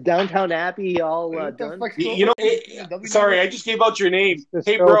 Is Downtown Abbey all What the done? fuck's You know, going on? sorry, I just gave out your name. It's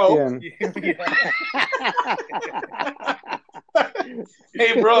Hey, bro. dystopian.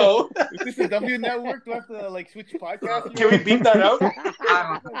 Hey, bro. Is this a W network? Do I have to like switch podcasts? Can we beat that out?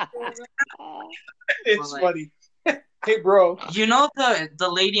 I don't know. It's Well, funny. Hey, bro. You know the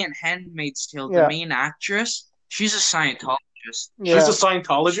lady in Handmaid's Tale, Yeah. the main actress? She's a Scientologist. Yeah, She's a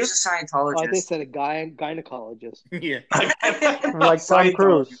Scientologist. She's a Oh, they Scientologist. said a gynecologist. Yeah. like Tom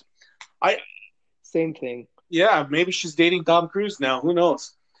Cruise. Same thing. Yeah, maybe she's dating Tom Cruise now. Who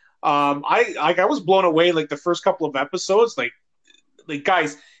knows? I was blown away like the first couple of episodes. Like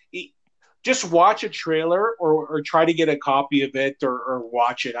guys, just watch a trailer or try to get a copy of it or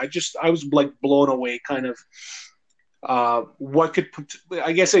watch it. I was like blown away, kind of. What could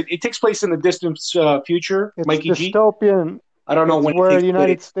I guess it takes place in the distant future, It's Mikey G. dystopian. I don't know It's when where it the takes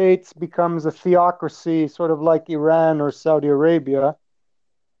United place. States becomes a theocracy, sort of like Iran or Saudi Arabia,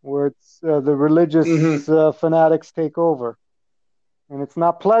 where it's the religious fanatics take over, and it's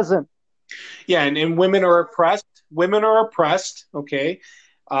not pleasant. Yeah, and women are oppressed. Women are oppressed. Okay,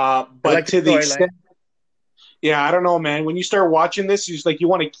 but like to the the storyline. extent, yeah, I don't know, man. When you start watching this, you just like you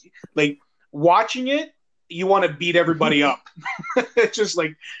want to like watching it. You want to beat everybody up. It's just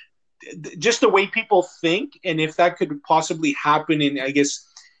like just the way people think, and if that could possibly happen in, I guess,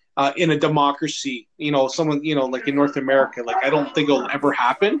 in a democracy, someone, like in North America, like I don't think it'll ever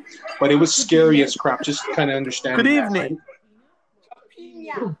happen. But it was scary as crap. Just kind of understanding. Good that, evening.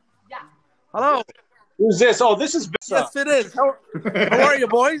 right? Hello. Who's this? Oh, this is Bissa. Yes, it is. How are you,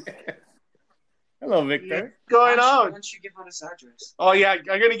 boys? Hello, Victor. What's going Why on? don't you give out his address? Oh yeah, I'm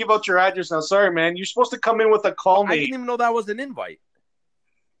gonna give out your address now. Sorry, man. You're supposed to come in with a call I didn't name. even know that was an invite.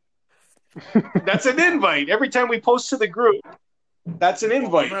 That's an invite. Every time we post to the group, that's an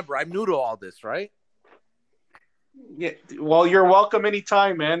invite. Remember, I'm new to all this, right? Yeah. Well, you're welcome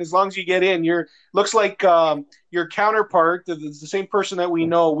anytime, man. As long as you get in. Looks like your counterpart, the same person that we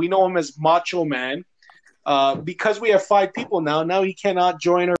know. We know him as Macho Man. Because we have 5 people now. Now he cannot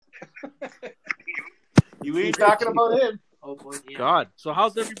join our. You ain't talking about him. Oh boy, yeah. God. So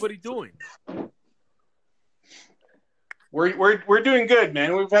how's everybody doing? We're doing good,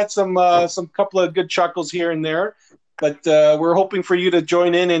 man. We've had some couple of good chuckles here and there, but we're hoping for you to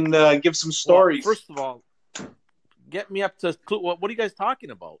join in and give some stories. Well, first of all, get me up to what are you guys talking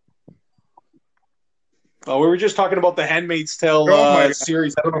about? Oh, we were just talking about the Handmaid's Tale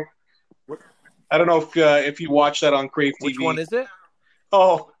series. I don't know if you watched that on Crave TV. Which one is it?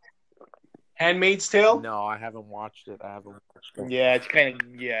 Oh, Handmaid's Tale. No, I haven't watched it. Yeah, it's kind of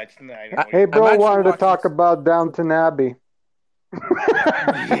it's not. Hey, bro, actually wanted to watching- talk about Downton Abbey.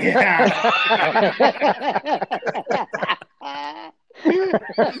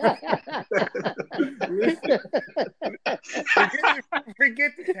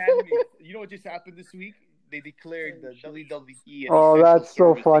 Forget this happening. You know what just happened this week? They declared the WWE. an Oh, essential that's so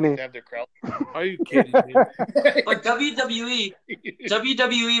service funny. to have their crowd. Are you kidding me? But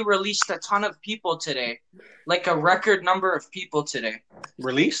WWE released a ton of people today, like a record number of people today.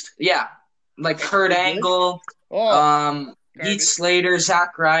 Released? Yeah, like Kurt Angle, Oh, Heath Slater,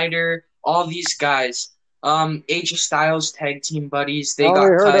 Zack Ryder, all these guys. AJ Styles tag team buddies. They I only got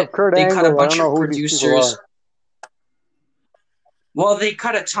heard cut. of Kurt They Angle. cut a I bunch don't know of who these people producers. are. Well, they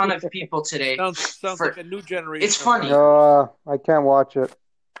cut a ton of people today. Sounds For- like a new generation. It's funny. I can't watch it.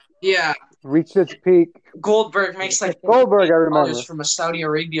 Yeah, Reached its peak. Goldberg makes like Goldberg, I remember. $8 from a Saudi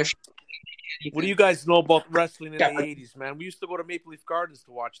Arabia show. What do you guys know about wrestling in Yeah. the 80s, man? We used to go to Maple Leaf Gardens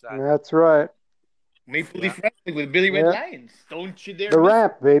to watch that. That's right. Maple Leaf Wrestling with Billy Red Yeah. Lions. Don't you dare. The miss-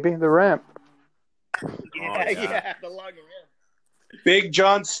 ramp, baby. The ramp. Yeah, Oh, yeah. the log ramp. Big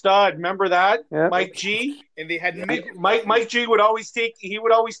John Studd, remember that? Yeah. Mike G. And they had Mike G would always take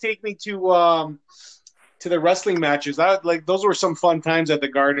me to the wrestling matches. Those were some fun times at the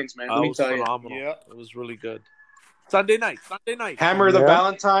Gardens, man. Let That me was tell you. phenomenal. Yeah. It was really good. Sunday night. Hammer the Yeah.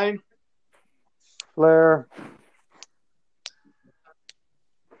 Valentine. Flair,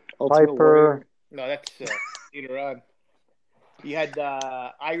 Ultimate Warrior. Piper. No, that's later on. You had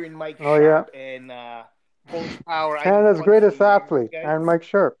Iron Mike Oh, Sharp and Bones Power. Canada's Iron greatest Punch, athlete, guys. Aaron Mike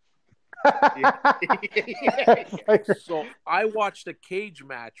Sharp. So I watched a cage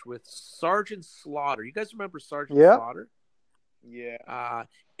match with Sergeant Slaughter. You guys remember Sergeant Yeah. Slaughter? Yeah.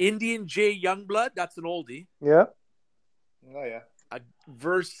 Indian J Youngblood. That's an oldie. Yeah. Oh, yeah.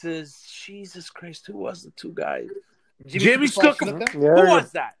 Versus Jesus Christ, who was the two guys? Jimmy Snuka. Snuka. Yeah. Who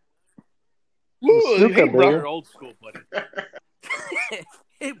was that? Ooh, Snuka, hey, baby. bro. You're old school, buddy.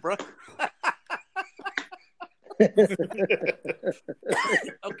 Hey, bro.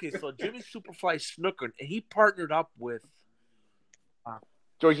 Okay, so Jimmy Superfly Snuka, he partnered up with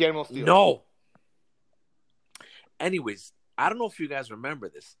George Animal Steel. No. Anyways, I don't know if you guys remember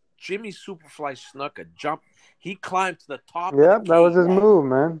this. Jimmy Superfly Snuka jumped. He climbed to the top. Yeah, of the that was his cage, move,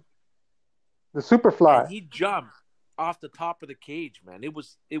 man. The Superfly. and he jumped off the top of the cage, man. It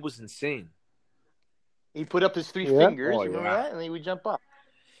was insane. He put up his three Yeah. fingers, Oh, you remember yeah. that? And he would jump up.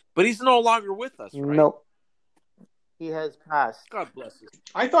 But he's no longer with us, right? Nope. He has passed. God bless him.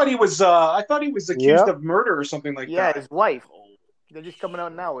 I thought he was accused Yeah. of murder or something like Yeah, that. his wife. They're just coming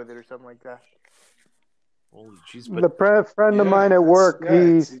out now with it or something like that. Holy jeez. The friend of Yeah, mine at work,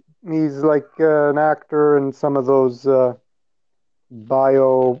 it's- he's like an actor in some of those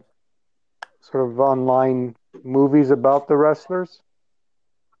bio sort of online movies about the wrestlers.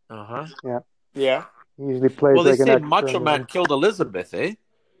 Uh-huh. Yeah. He usually plays Well, they like an say extra. Macho in Man them. killed Elizabeth, eh?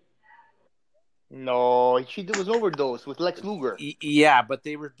 No, she was overdosed with Lex Luger. Yeah, but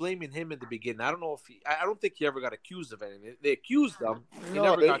they were blaming him in the beginning. I don't know if I don't think he ever got accused of anything. They accused him. He No,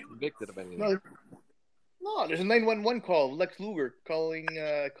 never they- got convicted of anything. No, there's a 911 call. Lex Luger calling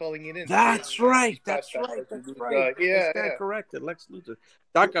it in. That's right. That's That's right. what That's he was, right. yeah, I stand yeah. corrected. Lex Luthor.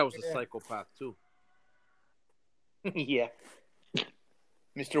 That guy was a Yeah. psychopath too. Yeah.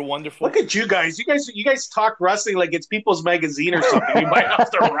 Mr. Wonderful. Look at you guys. You guys talk wrestling like it's People's Magazine or something. You might have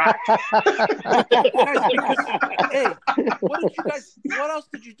to rack. Hey, what else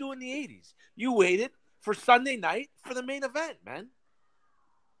did you do in the 80s? You waited for Sunday night for the main event, man.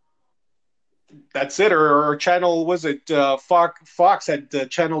 That's it. Or channel, was it Fox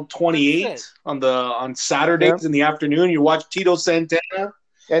had channel 28 That's on Saturdays in the afternoon. You watch Tito Santana.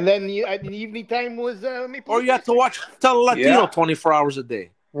 And then at the evening time was Maple Or you had to Leaf. watch Latino Yeah. 24 hours a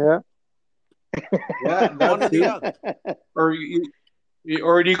day. Yeah. Yeah, One or the other. or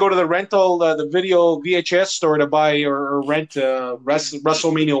do you go to the rental, the video VHS store to buy or rent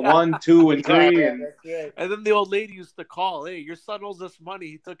WrestleMania 1, 2, and 3? Yeah, And that's right. And then the old lady used to call, "Hey, your son owes us money.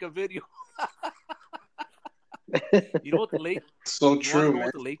 He took a video." You know what the late so you wanna true, know man.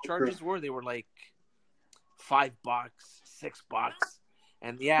 what the late charges were? They were like $5, $6.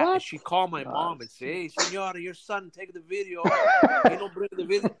 And yeah, What? and she called my mom and say, "Hey, senora, your son take the video. He don't bring the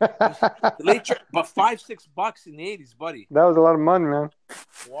video." The late but $5-6 in the 80s, buddy. That was a lot of money, man.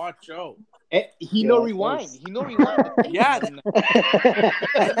 Watch out. And he Yeah, no that's rewind. nice. He no rewind. Yeah, and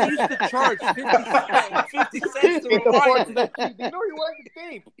they used to charge 50 cents to They rewind it. no rewind the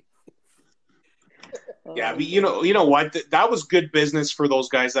tape. Yeah, but you know what? That was good business for those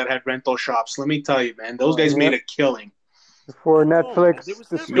guys that had rental shops. Let me tell you, man. Those guys Yeah. made a killing. Before Oh, Netflix there was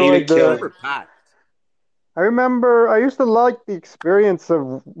destroyed never- the. never packed. I remember I used to like the experience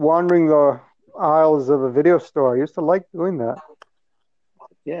of wandering the aisles of a video store. I used to like doing that.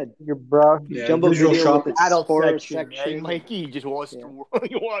 Yeah, Your brow. Yeah, Jumbo visual Video shop. with its Adult horror section. section. Right? Mikey just wants Yeah. to.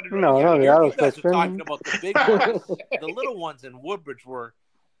 He wanted No, right no, now. the You adult guys are section. talking about the big ones. The little ones in Woodbridge were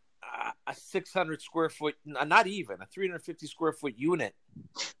a 600 square foot, not even a 350 square foot unit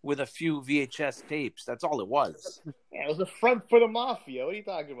with a few VHS tapes. That's all it was. Yeah, it was a front for the mafia. What are you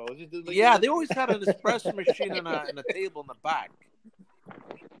talking about? It was just like, Yeah, they always had an espresso machine and a table in the back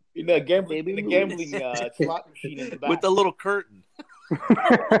in the gambling, Baby in the moves. gambling slot machine in the back. with the little curtain.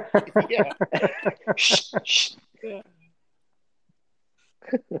 Yeah.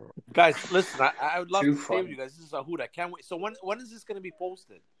 Guys, listen, I would love Too to stay funny. with you guys. This is a hoot. I can't wait. So when is this going to be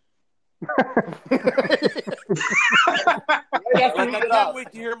posted? Right after Like, we I get can't off.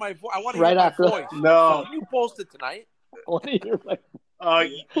 wait to hear my voice. I want to Right hear my after- voice. No. So you post it tonight.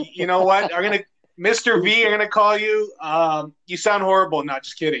 You know what? Mr. V, I'm gonna call you. You sound horrible. No,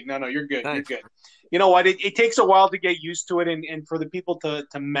 just kidding. No, you're good. Thanks. You're good. You know what? It takes a while to get used to it and for the people to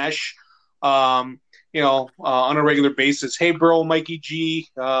mesh. on a regular basis. Hey, bro, Mikey G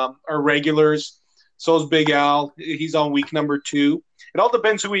are regulars. So is Big Al. He's on week number 2. It all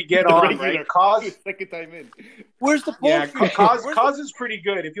depends who we get on, right? Cause, second time in. Where's the poultry king? Cause is pretty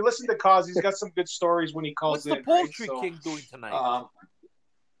good. If you listen to Cause, he's got some good stories when he calls in. What's the poultry king doing tonight?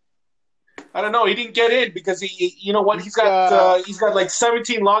 I don't know. He didn't get in because you know what? He's got like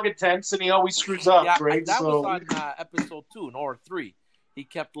 17 log attempts and he always screws up, right? That was on episode 2 or 3. He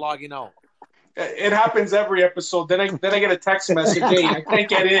kept logging out. It happens every episode. Then I get a text message. Hey, I can't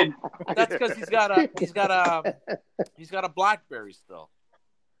get in. That's because he's got a BlackBerry still.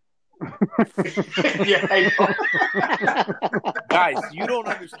 Yeah, I know. Guys, you don't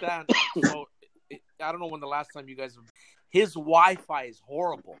understand. So I don't know when the last time you guys. His Wi-Fi is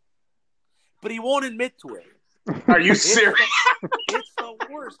horrible, but he won't admit to it. Are you serious? It's the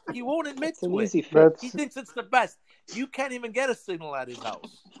worst. He won't admit to it. Easy fix. He thinks it's the best. You can't even get a signal at his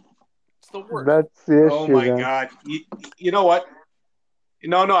house. It's the worst. That's the issue. Oh my God! You know what?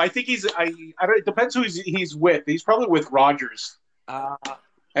 No. I think he's. I don't. It depends who he's with. He's probably with Rogers.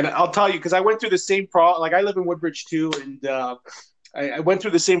 And I'll tell you because I went through the same problem. Like I live in Woodbridge too, and I went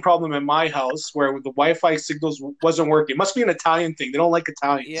through the same problem in my house where the Wi-Fi signals wasn't working. It must be an Italian thing. They don't like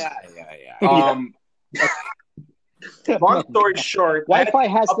Italians. Yeah. Long story short, Wi-Fi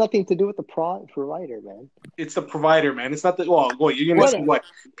has nothing to do with the provider, man. It's the provider, man. It's not the you're gonna see what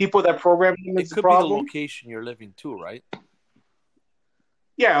people that program them It is the could be problem. the location you're living too, right?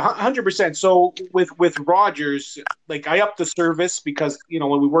 Yeah, 100%. So with Rogers, like I up the service because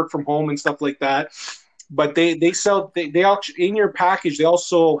when we work from home and stuff like that. But they actually in your package they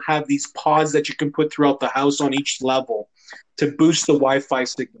also have these pods that you can put throughout the house on each level to boost the Wi-Fi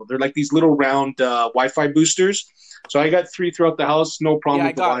signal. They're like these little round Wi-Fi boosters. So I got 3 throughout the house, no problem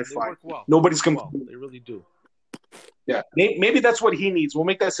with the Wi-Fi. They work well. Nobody's complaining. They really do. Yeah, maybe that's what he needs. We'll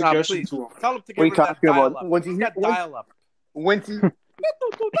make that suggestion to him. Tell him to What are you get rid of that talking about? dial-up. Once He's he got hit- dial-up. Once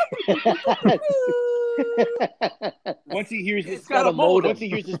he hears It's this, got a modem. once he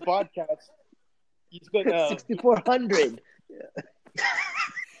hears this podcast, he's gonna 6400.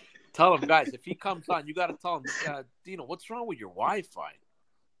 Tell him, guys, if he comes on, you got to tell him, Dino, what's wrong with your Wi-Fi?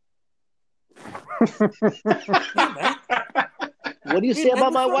 Yeah, man. What do you say Man,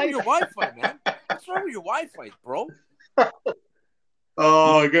 about my what's wrong with wife? your Wi-Fi, man? What's wrong with your Wi-Fi, bro?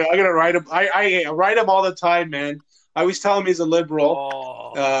 Oh, good. I'm gonna write him. I write him all the time, man. I always tell him he's a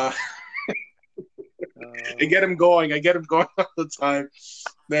liberal. Oh. I get him going. All the time.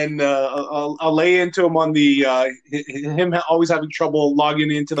 Then I'll lay into him on the him always having trouble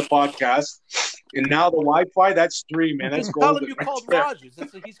logging into the podcast, and now the Wi-Fi. That's 3, man. That's Tell golden. him you called Rogers.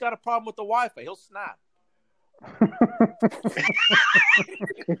 He's got a problem with the Wi-Fi. He'll snap.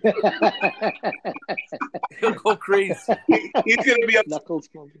 He'll go crazy. He's gonna be Knuckles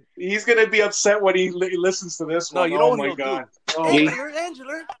smoking. He's gonna be upset when he listens to this No, one. you know Oh what my he'll God. do? Oh,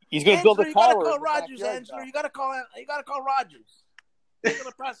 Angela. he's gonna build a You gotta tower. call in the Rogers, backyard Angela. now. You gotta call Rogers. He's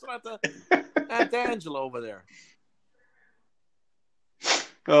gonna pass it on to Aunt Angela over there.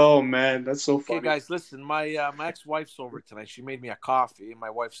 oh man, that's so funny. Okay, guys, listen. My ex-wife's over tonight. She made me a coffee, and my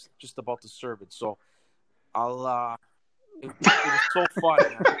wife's just about to serve it. So I'll. It was so fun.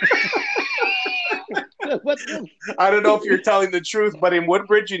 Man. I don't know if you're telling the truth, but in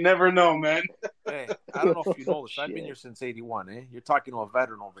Woodbridge, you never know, man. Hey, I don't know if you know this. I've been here since '81. You're talking to a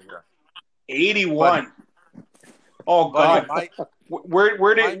veteran over here. 81. Oh God.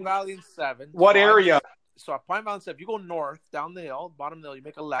 Where did Pine Valley and 7? what area? So at Pine Valley and 7, if you go north down the hill, bottom of the hill, you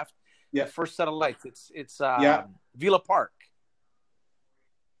make a left. Yeah. The first set of lights. It's Yeah. Villa Park.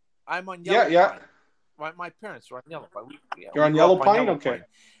 I'm on Yellow Yeah. Pine. My parents are on Yellow Pine. You're on grew Yellow up Pine? Okay.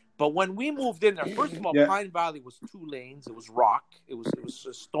 But when we moved in there, first of all, Yeah. Pine Valley was 2 lanes. It was rock. It was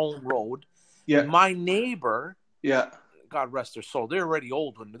a stone road. Yeah. My neighbor, Yeah. God rest their soul, they're already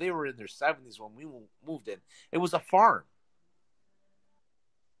old when they were in their 70s when we moved in. It was a farm.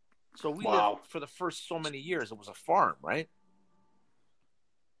 So we lived for the first so many years. It was a farm, right?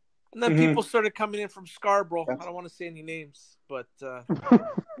 And then people started coming in from Scarborough. I don't want to say any names, but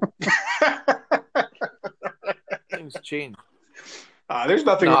things changed. There's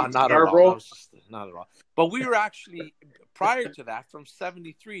nothing wrong with not at all. Scarborough. Not at all. But we were actually prior to that, from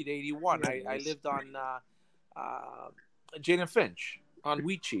 73 to 81. I lived on Jane and Finch on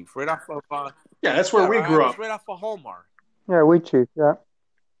Wheat Chief, right off of. Yeah, that's where we grew up. Right off of Holmar. Yeah, we chief. Yeah.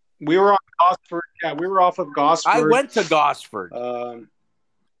 We were on Gosford. Yeah, we were off of Gosford. I went to Gosford. Come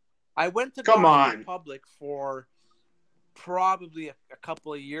Gosford on. Public for probably a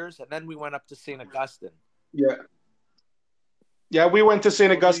couple of years, and then we went up to St. Augustine. Yeah. Yeah, we went to St.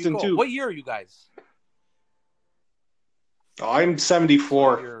 Where Augustine you go? too. What year are you guys? Oh, I'm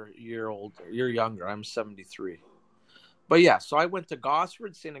 74. year older. You're younger. I'm 73. But yeah, so I went to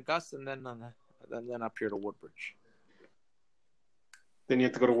Gosford, St. Augustine, and then up here to Woodbridge. Then you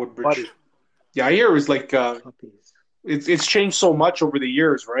have to go to Woodbridge. Buddy. Yeah, I hear it was like Puppies. it's changed so much over the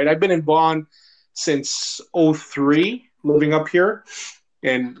years, right? I've been in Vaughan since '03, living up here,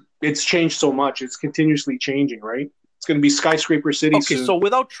 and it's changed so much. It's continuously changing, right? It's going to be skyscraper city Okay, soon. so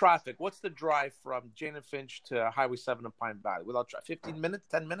without traffic, what's the drive from Jane and Finch to Highway 7 in Pine Valley? Without traffic, 15 minutes,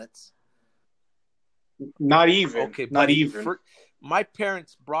 10 minutes? Not even. Okay, not buddy, even. My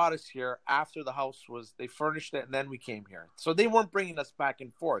parents brought us here after the house they furnished it, and then we came here. So they weren't bringing us back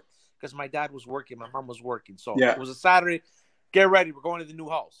and forth because my dad was working, my mom was working. So Yeah. it was a Saturday. Get ready, we're going to the new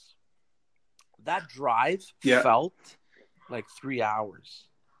house. That drive Yeah. felt like 3 hours.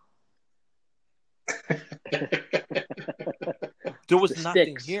 There was The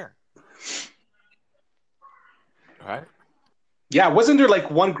nothing sticks. here. Right? Yeah, wasn't there like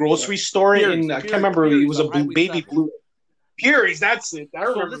one grocery store Peary's, in? I can't remember. It was a on Highway baby 7. blue. Peary's, that's it. I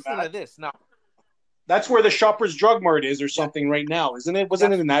So remember listen that. to this now. That's where the Shoppers Drug Mart is, or something, right now, isn't it?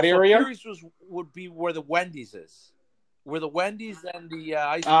 Wasn't it in that area? So Peary's would be where the Wendy's is, where the Wendy's and the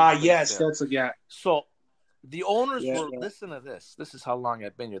ice cream place Yes, there. that's yeah. So the owners Yeah, were, yeah. listen to this. This is how long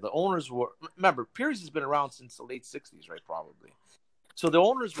I've been here. The owners were, remember, Pierce has been around since the late 60s, right? Probably. So the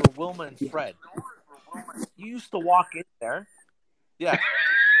owners were Wilma and Fred. You used to walk in there. Yeah.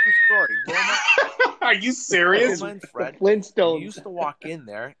 True story. Wilma, Are you serious? Wilma and Fred. Flintstones. You used to walk in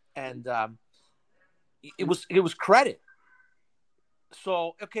there, and it was credit.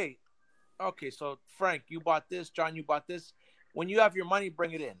 So, okay. So Frank, you bought this. John, you bought this. When you have your money,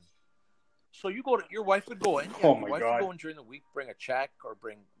 bring it in. So your wife would go in. Yeah, Oh your my wife God. would go in during the week, bring a check or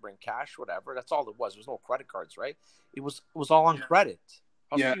bring cash, whatever. That's all it was. There was no credit cards, right? It was all on credit.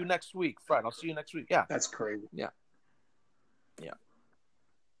 I'll Yeah. see you next week, Fred. I'll see you next week. Yeah. That's crazy. Yeah.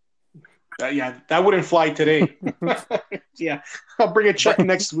 That wouldn't fly today. Yeah, I'll bring a check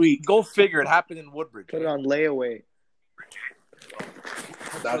next week. Go figure. It happened in Woodbridge. Put it on layaway.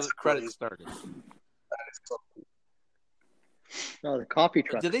 That's where That's the credit crazy. started. No, the coffee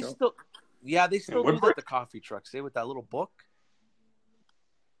truck. Do they no? still? Yeah, they still do that. Woodbridge? The coffee trucks, with that little book.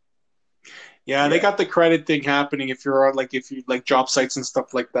 Yeah, they got the credit thing happening if you like job sites and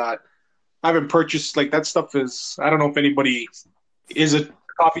stuff like that. I haven't purchased like that stuff is. I don't know if anybody is a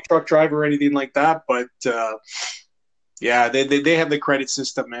coffee truck driver or anything like that, but yeah, they have the credit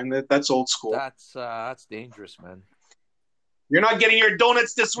system, man. That's old school. That's dangerous, man. You're not getting your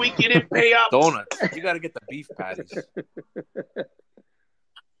donuts this week. You didn't pay up. Donuts. You got to get the beef patties.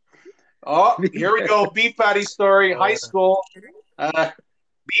 Oh, here we go. Beef patty story. High school.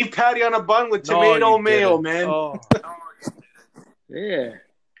 Beef patty on a bun with tomato mayo, man. Oh. Yeah.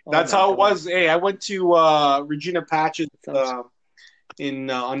 That's Oh, my how it God. was. Hey, I went to Regina Patch's Sounds-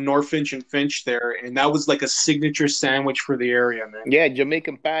 on Norfinch and Finch there, and that was like a signature sandwich for the area, man. Yeah,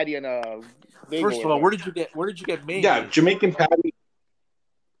 Jamaican patty and a bagel. First of all, where did you get mayonnaise? Yeah, Jamaican patty,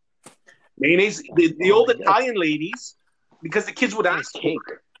 mayonnaise. The old Italian ladies, because the kids would ask for cake.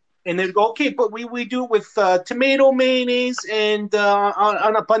 it, and they'd go, "Okay, but we do it with tomato mayonnaise and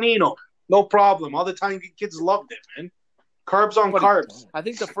on a panino, no problem." All the Italian kids loved it, man. Carbs on carbs. I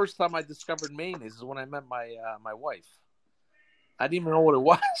think the first time I discovered mayonnaise is when I met my my wife. I didn't even know what it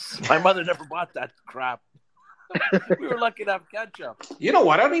was. My mother never bought that crap. We were lucky to have ketchup. You know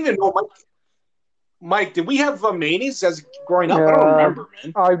what? I don't even know, Mike, did we have mayonnaise as growing up? I don't Yeah. remember,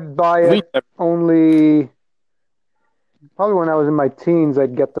 man. I'd buy it only probably when I was in my teens.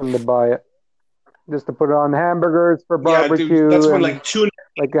 I'd get them to buy it just to put it on hamburgers for Yeah, barbecue. dude, that's when and like tuna.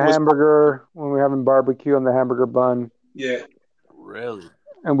 like a was- hamburger when we're having barbecue on the hamburger bun Yeah, Really?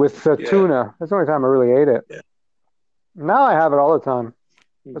 and with Yeah. tuna. That's the only time I really ate it. Yeah. Now I have it all the time.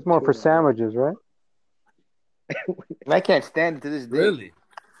 It's more for sandwiches, right? And I can't stand it to this day. Really?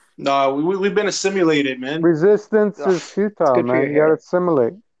 no, we've been assimilated, man. Resistance is futile, good for man. your You gotta hair.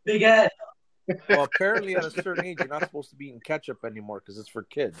 assimilate. Big head. Well, apparently at a certain age, you're not supposed to be eating ketchup anymore because it's for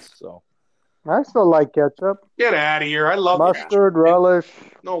kids. So I still like ketchup, Get out of here! I love mustard, relish.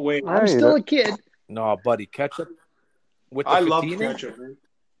 Ketchup. No way. I I'm eat still it. a kid. no, buddy, ketchup with the I love patina? ketchup, man.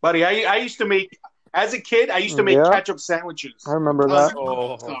 Buddy, I used to make as a kid. I used to make Yeah. ketchup sandwiches. I remember that.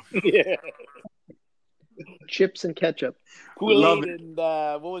 Oh, Yeah. Chips and ketchup. Love Kool-Aid it. and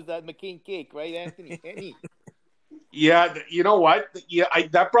what was that? McCain cake, right, Anthony? Penny. Yeah, you know what? Yeah,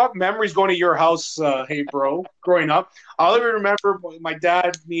 that brought memories going to your house, hey bro. Growing up, all I remember, my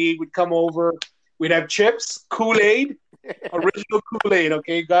dad, me would come over. We'd have chips, Kool-Aid, original Kool-Aid.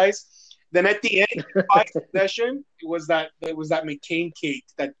 Okay, guys. Then at the end, of the session, it was that McCain cake,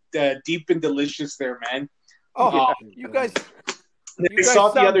 that deep and delicious there, man. oh, Oh. you guys And You I guys saw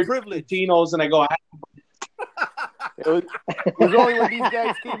the sound other privileged. Latinos, and I go, It was only when these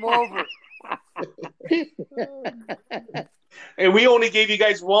guys came over. and we only gave you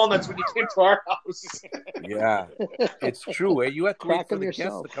guys walnuts when you came to our house. Yeah, it's true. Eh? You have to Crack wait for them the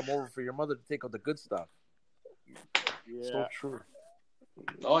yourself. guests to come over for your mother to take out the good stuff. So true.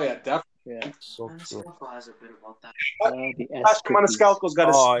 Oh yeah, definitely. Yeah. So true. Maniscalco has a bit about that. The S Pastor cookies. Maniscalco's got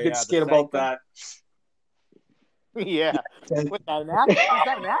a Oh, good yeah, the skit about sanctum. that. Yeah. What, that an act? Is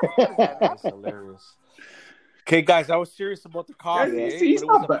that an act? What is that, an That's act? hilarious. Okay, guys, I was serious about the coffee, Yeah, eh? he's But it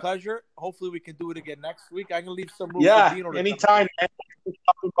was not a bad. pleasure. Hopefully, we can do it again next week. I'm gonna leave some room Yeah, for Dino to anytime, come man.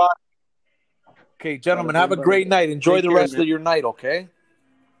 in. Okay, gentlemen, have a great night. Enjoy Take the care, rest man. of your night. Okay.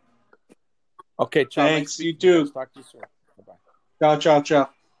 Okay, ciao. Thanks, Nice speaking you to you too. guys. Talk to you soon. Bye-bye. Ciao, ciao, ciao.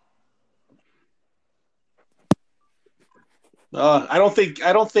 I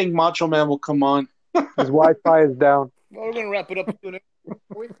don't think Macho Man will come on. His Wi-Fi is down. Well, we're gonna wrap it up soon.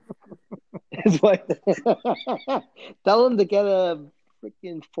 It's like tell him to get a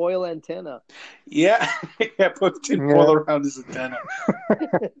freaking foil antenna. Yeah, yeah, put tinfoil around his antenna.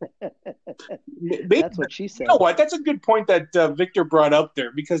 Maybe, That's what she said. you know what? That's a good point that Victor brought up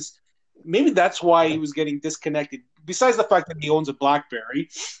there, because maybe that's why he was getting disconnected. Besides the fact that he owns a BlackBerry,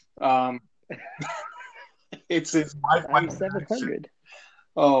 it's his Wi-Fi. I'm 700.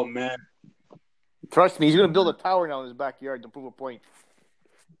 Oh man, Trust me, he's gonna build a tower now in his backyard to prove a point.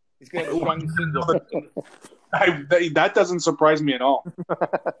 He's gonna have a strong single. that doesn't surprise me at all.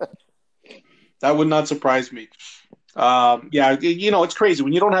 That would not surprise me. Yeah, you know, it's crazy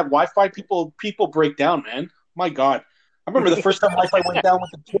when you don't have Wi-Fi. People break down, man. My God, I remember the first time Wi-Fi went down with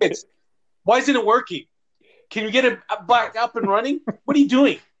the kids. Why isn't it working? Can you get it back up and running? What are you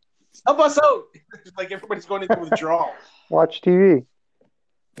doing? Help us out! Like everybody's going into withdrawal. Watch TV.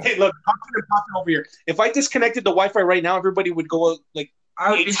 Hey, look, I'm talking over here. If I disconnected the Wi-Fi right now, everybody would go like.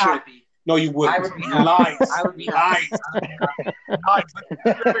 I would be happy. No, you wouldn't. I would be happy. Lies. I would be happy. Lies.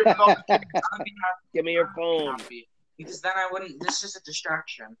 Give me your phone. Happy. Because then I wouldn't. This is a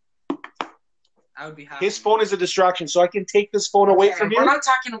distraction. I would be happy. His phone is a distraction, so I can take this phone away from We're you. not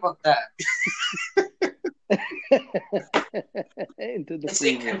talking about that. Into the It's a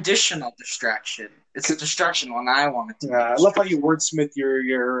freezer. conditional distraction. It's a distraction when I want it to. be I love how you wordsmith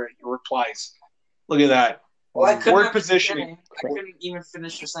your replies. Look at that. Well, I couldn't Word at the positioning. beginning. I couldn't even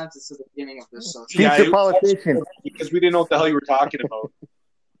finish the sentence at the beginning of this. So Yeah, Future politician. because we didn't know what the hell you were talking about.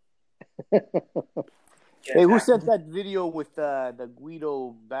 Hey, who sent that video with the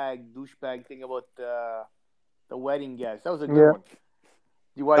Guido douchebag thing about the wedding guest? That was a good Yeah. one.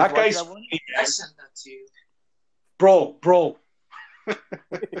 You guys That watch guy's that one? funny, I man. sent that to you. Bro.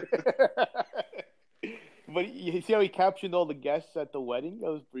 But you see how he captioned all the guests at the wedding? That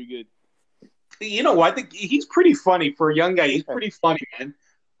was pretty good. You know what? I think he's pretty funny for a young guy. He's pretty funny, man.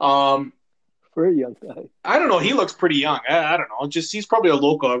 For a young guy. I don't know. He looks pretty young. I don't know. Just he's probably a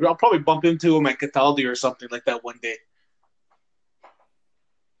local. I'll probably bump into him at Cataldi or something like that one day.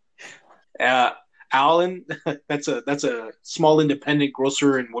 Alan, that's a small independent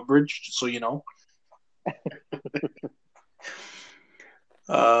grocer in Woodbridge, just so you know.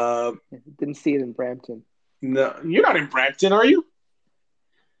 Didn't see it in Brampton. No, you're not in Brampton, are you?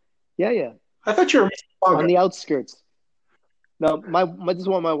 Yeah. I thought you were. On the outskirts. No, this is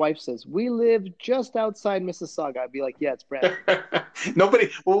what my wife says. We live just outside Mississauga. I'd be like, yeah, it's Brampton. Nobody.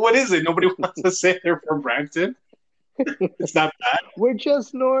 Well, what is it? Nobody wants to say they're from Brampton. It's not bad. We're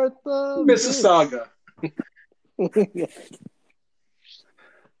just north of Mississauga. Yeah.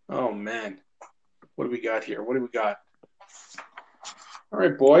 Oh man, what do we got here? What do we got? All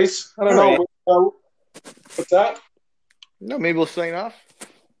right, boys. I don't know. What's that? No, maybe we'll sign off.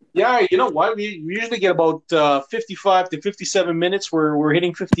 Yeah, you know what? We usually get about 55 to 57 minutes. We're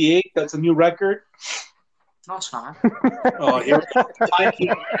hitting 58. That's a new record. No, it's not. Oh, here.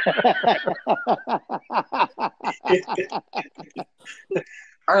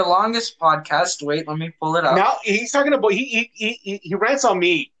 Our longest podcast. Wait, let me pull it up. Now he's talking about he rants on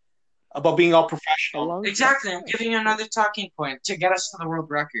me about being all professional. Exactly. I'm giving you another talking point to get us to the world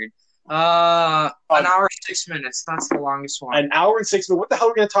record. An hour 6 minutes. That's the longest one. An hour and 6 minutes. What the hell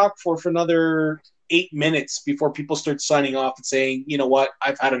are we going to talk for another 8 minutes before people start signing off and saying, you know what,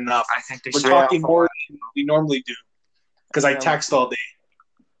 I've had enough. I think they We're should. talking more than we normally do because I text all day.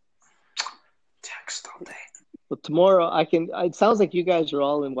 Text all day. Well, tomorrow I can. It sounds like you guys are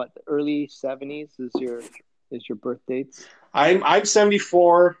all in what, the early 70s is your birth dates. I'm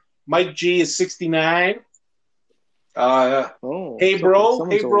 74. Mike G is 69. Hey bro,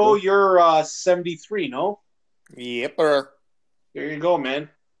 older. You're 73, no? Yep. There you go, man.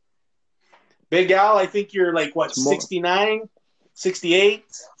 Big Al, I think you're like what, 69, 68?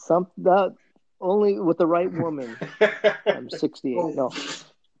 That only with the right woman. I'm 68. No,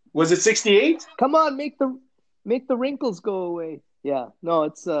 Was it 68? come on, make the wrinkles go away. Yeah, no,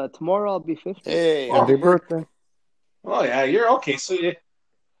 it's tomorrow. I'll be 50. Hey, Happy birthday. Oh, yeah, you're okay. So,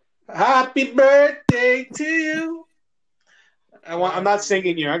 happy birthday to you. I'm not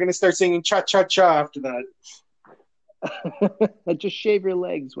singing you. I'm going to start singing cha-cha-cha after that. Just shave your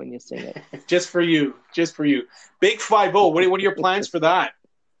legs when you sing it. Just for you. Big 5-0. What are your plans for that?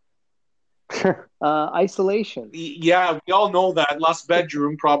 Isolation. Yeah, we all know that. Lost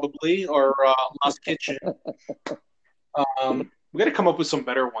bedroom, probably, or lost kitchen. We got to come up with some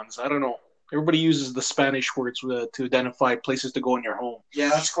better ones. I don't know. Everybody uses the Spanish words to identify places to go in your home. Yeah,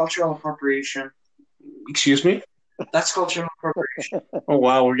 that's cultural appropriation. Excuse me? That's cultural appropriation. Oh,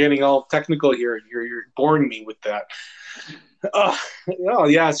 wow. We're getting all technical here. You're boring me with that. Oh,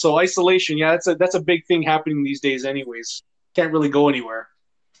 yeah. So isolation. Yeah, that's a big thing happening these days anyways. Can't really go anywhere.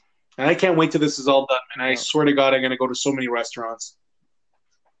 And I can't wait till this is all done. And I swear to God, I'm going to go to so many restaurants.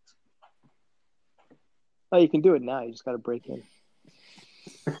 Oh, you can do it now. You just got to break in.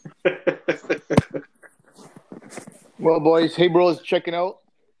 Well, boys, hey, bros, checking out.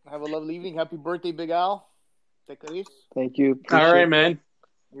 Have a lovely evening. Happy birthday, Big Al. Take it easy. Thank you. All right, man.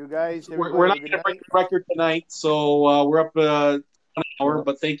 You guys, We're not going to break the record tonight, so we're up an hour.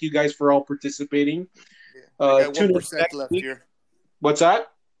 But thank you guys for all participating. I got tune in 1% next left week. here. What's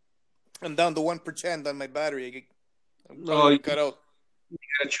that? I'm down to 1% on my battery. I'm Oh, probably cut out. You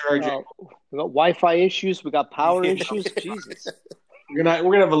got to charge it. We got Wi-Fi issues. We got power issues. Jesus. We're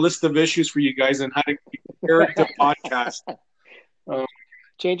gonna have a list of issues for you guys on how to compare it to podcast.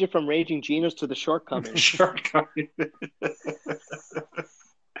 Change it from Raging Genius to the Shortcomings. Shortcoming.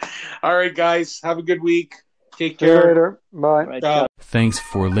 All right, guys. Have a good week. Take See you care. later. Bye. Right, Ciao. Thanks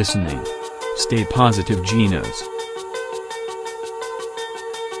for listening. Stay positive, Genos.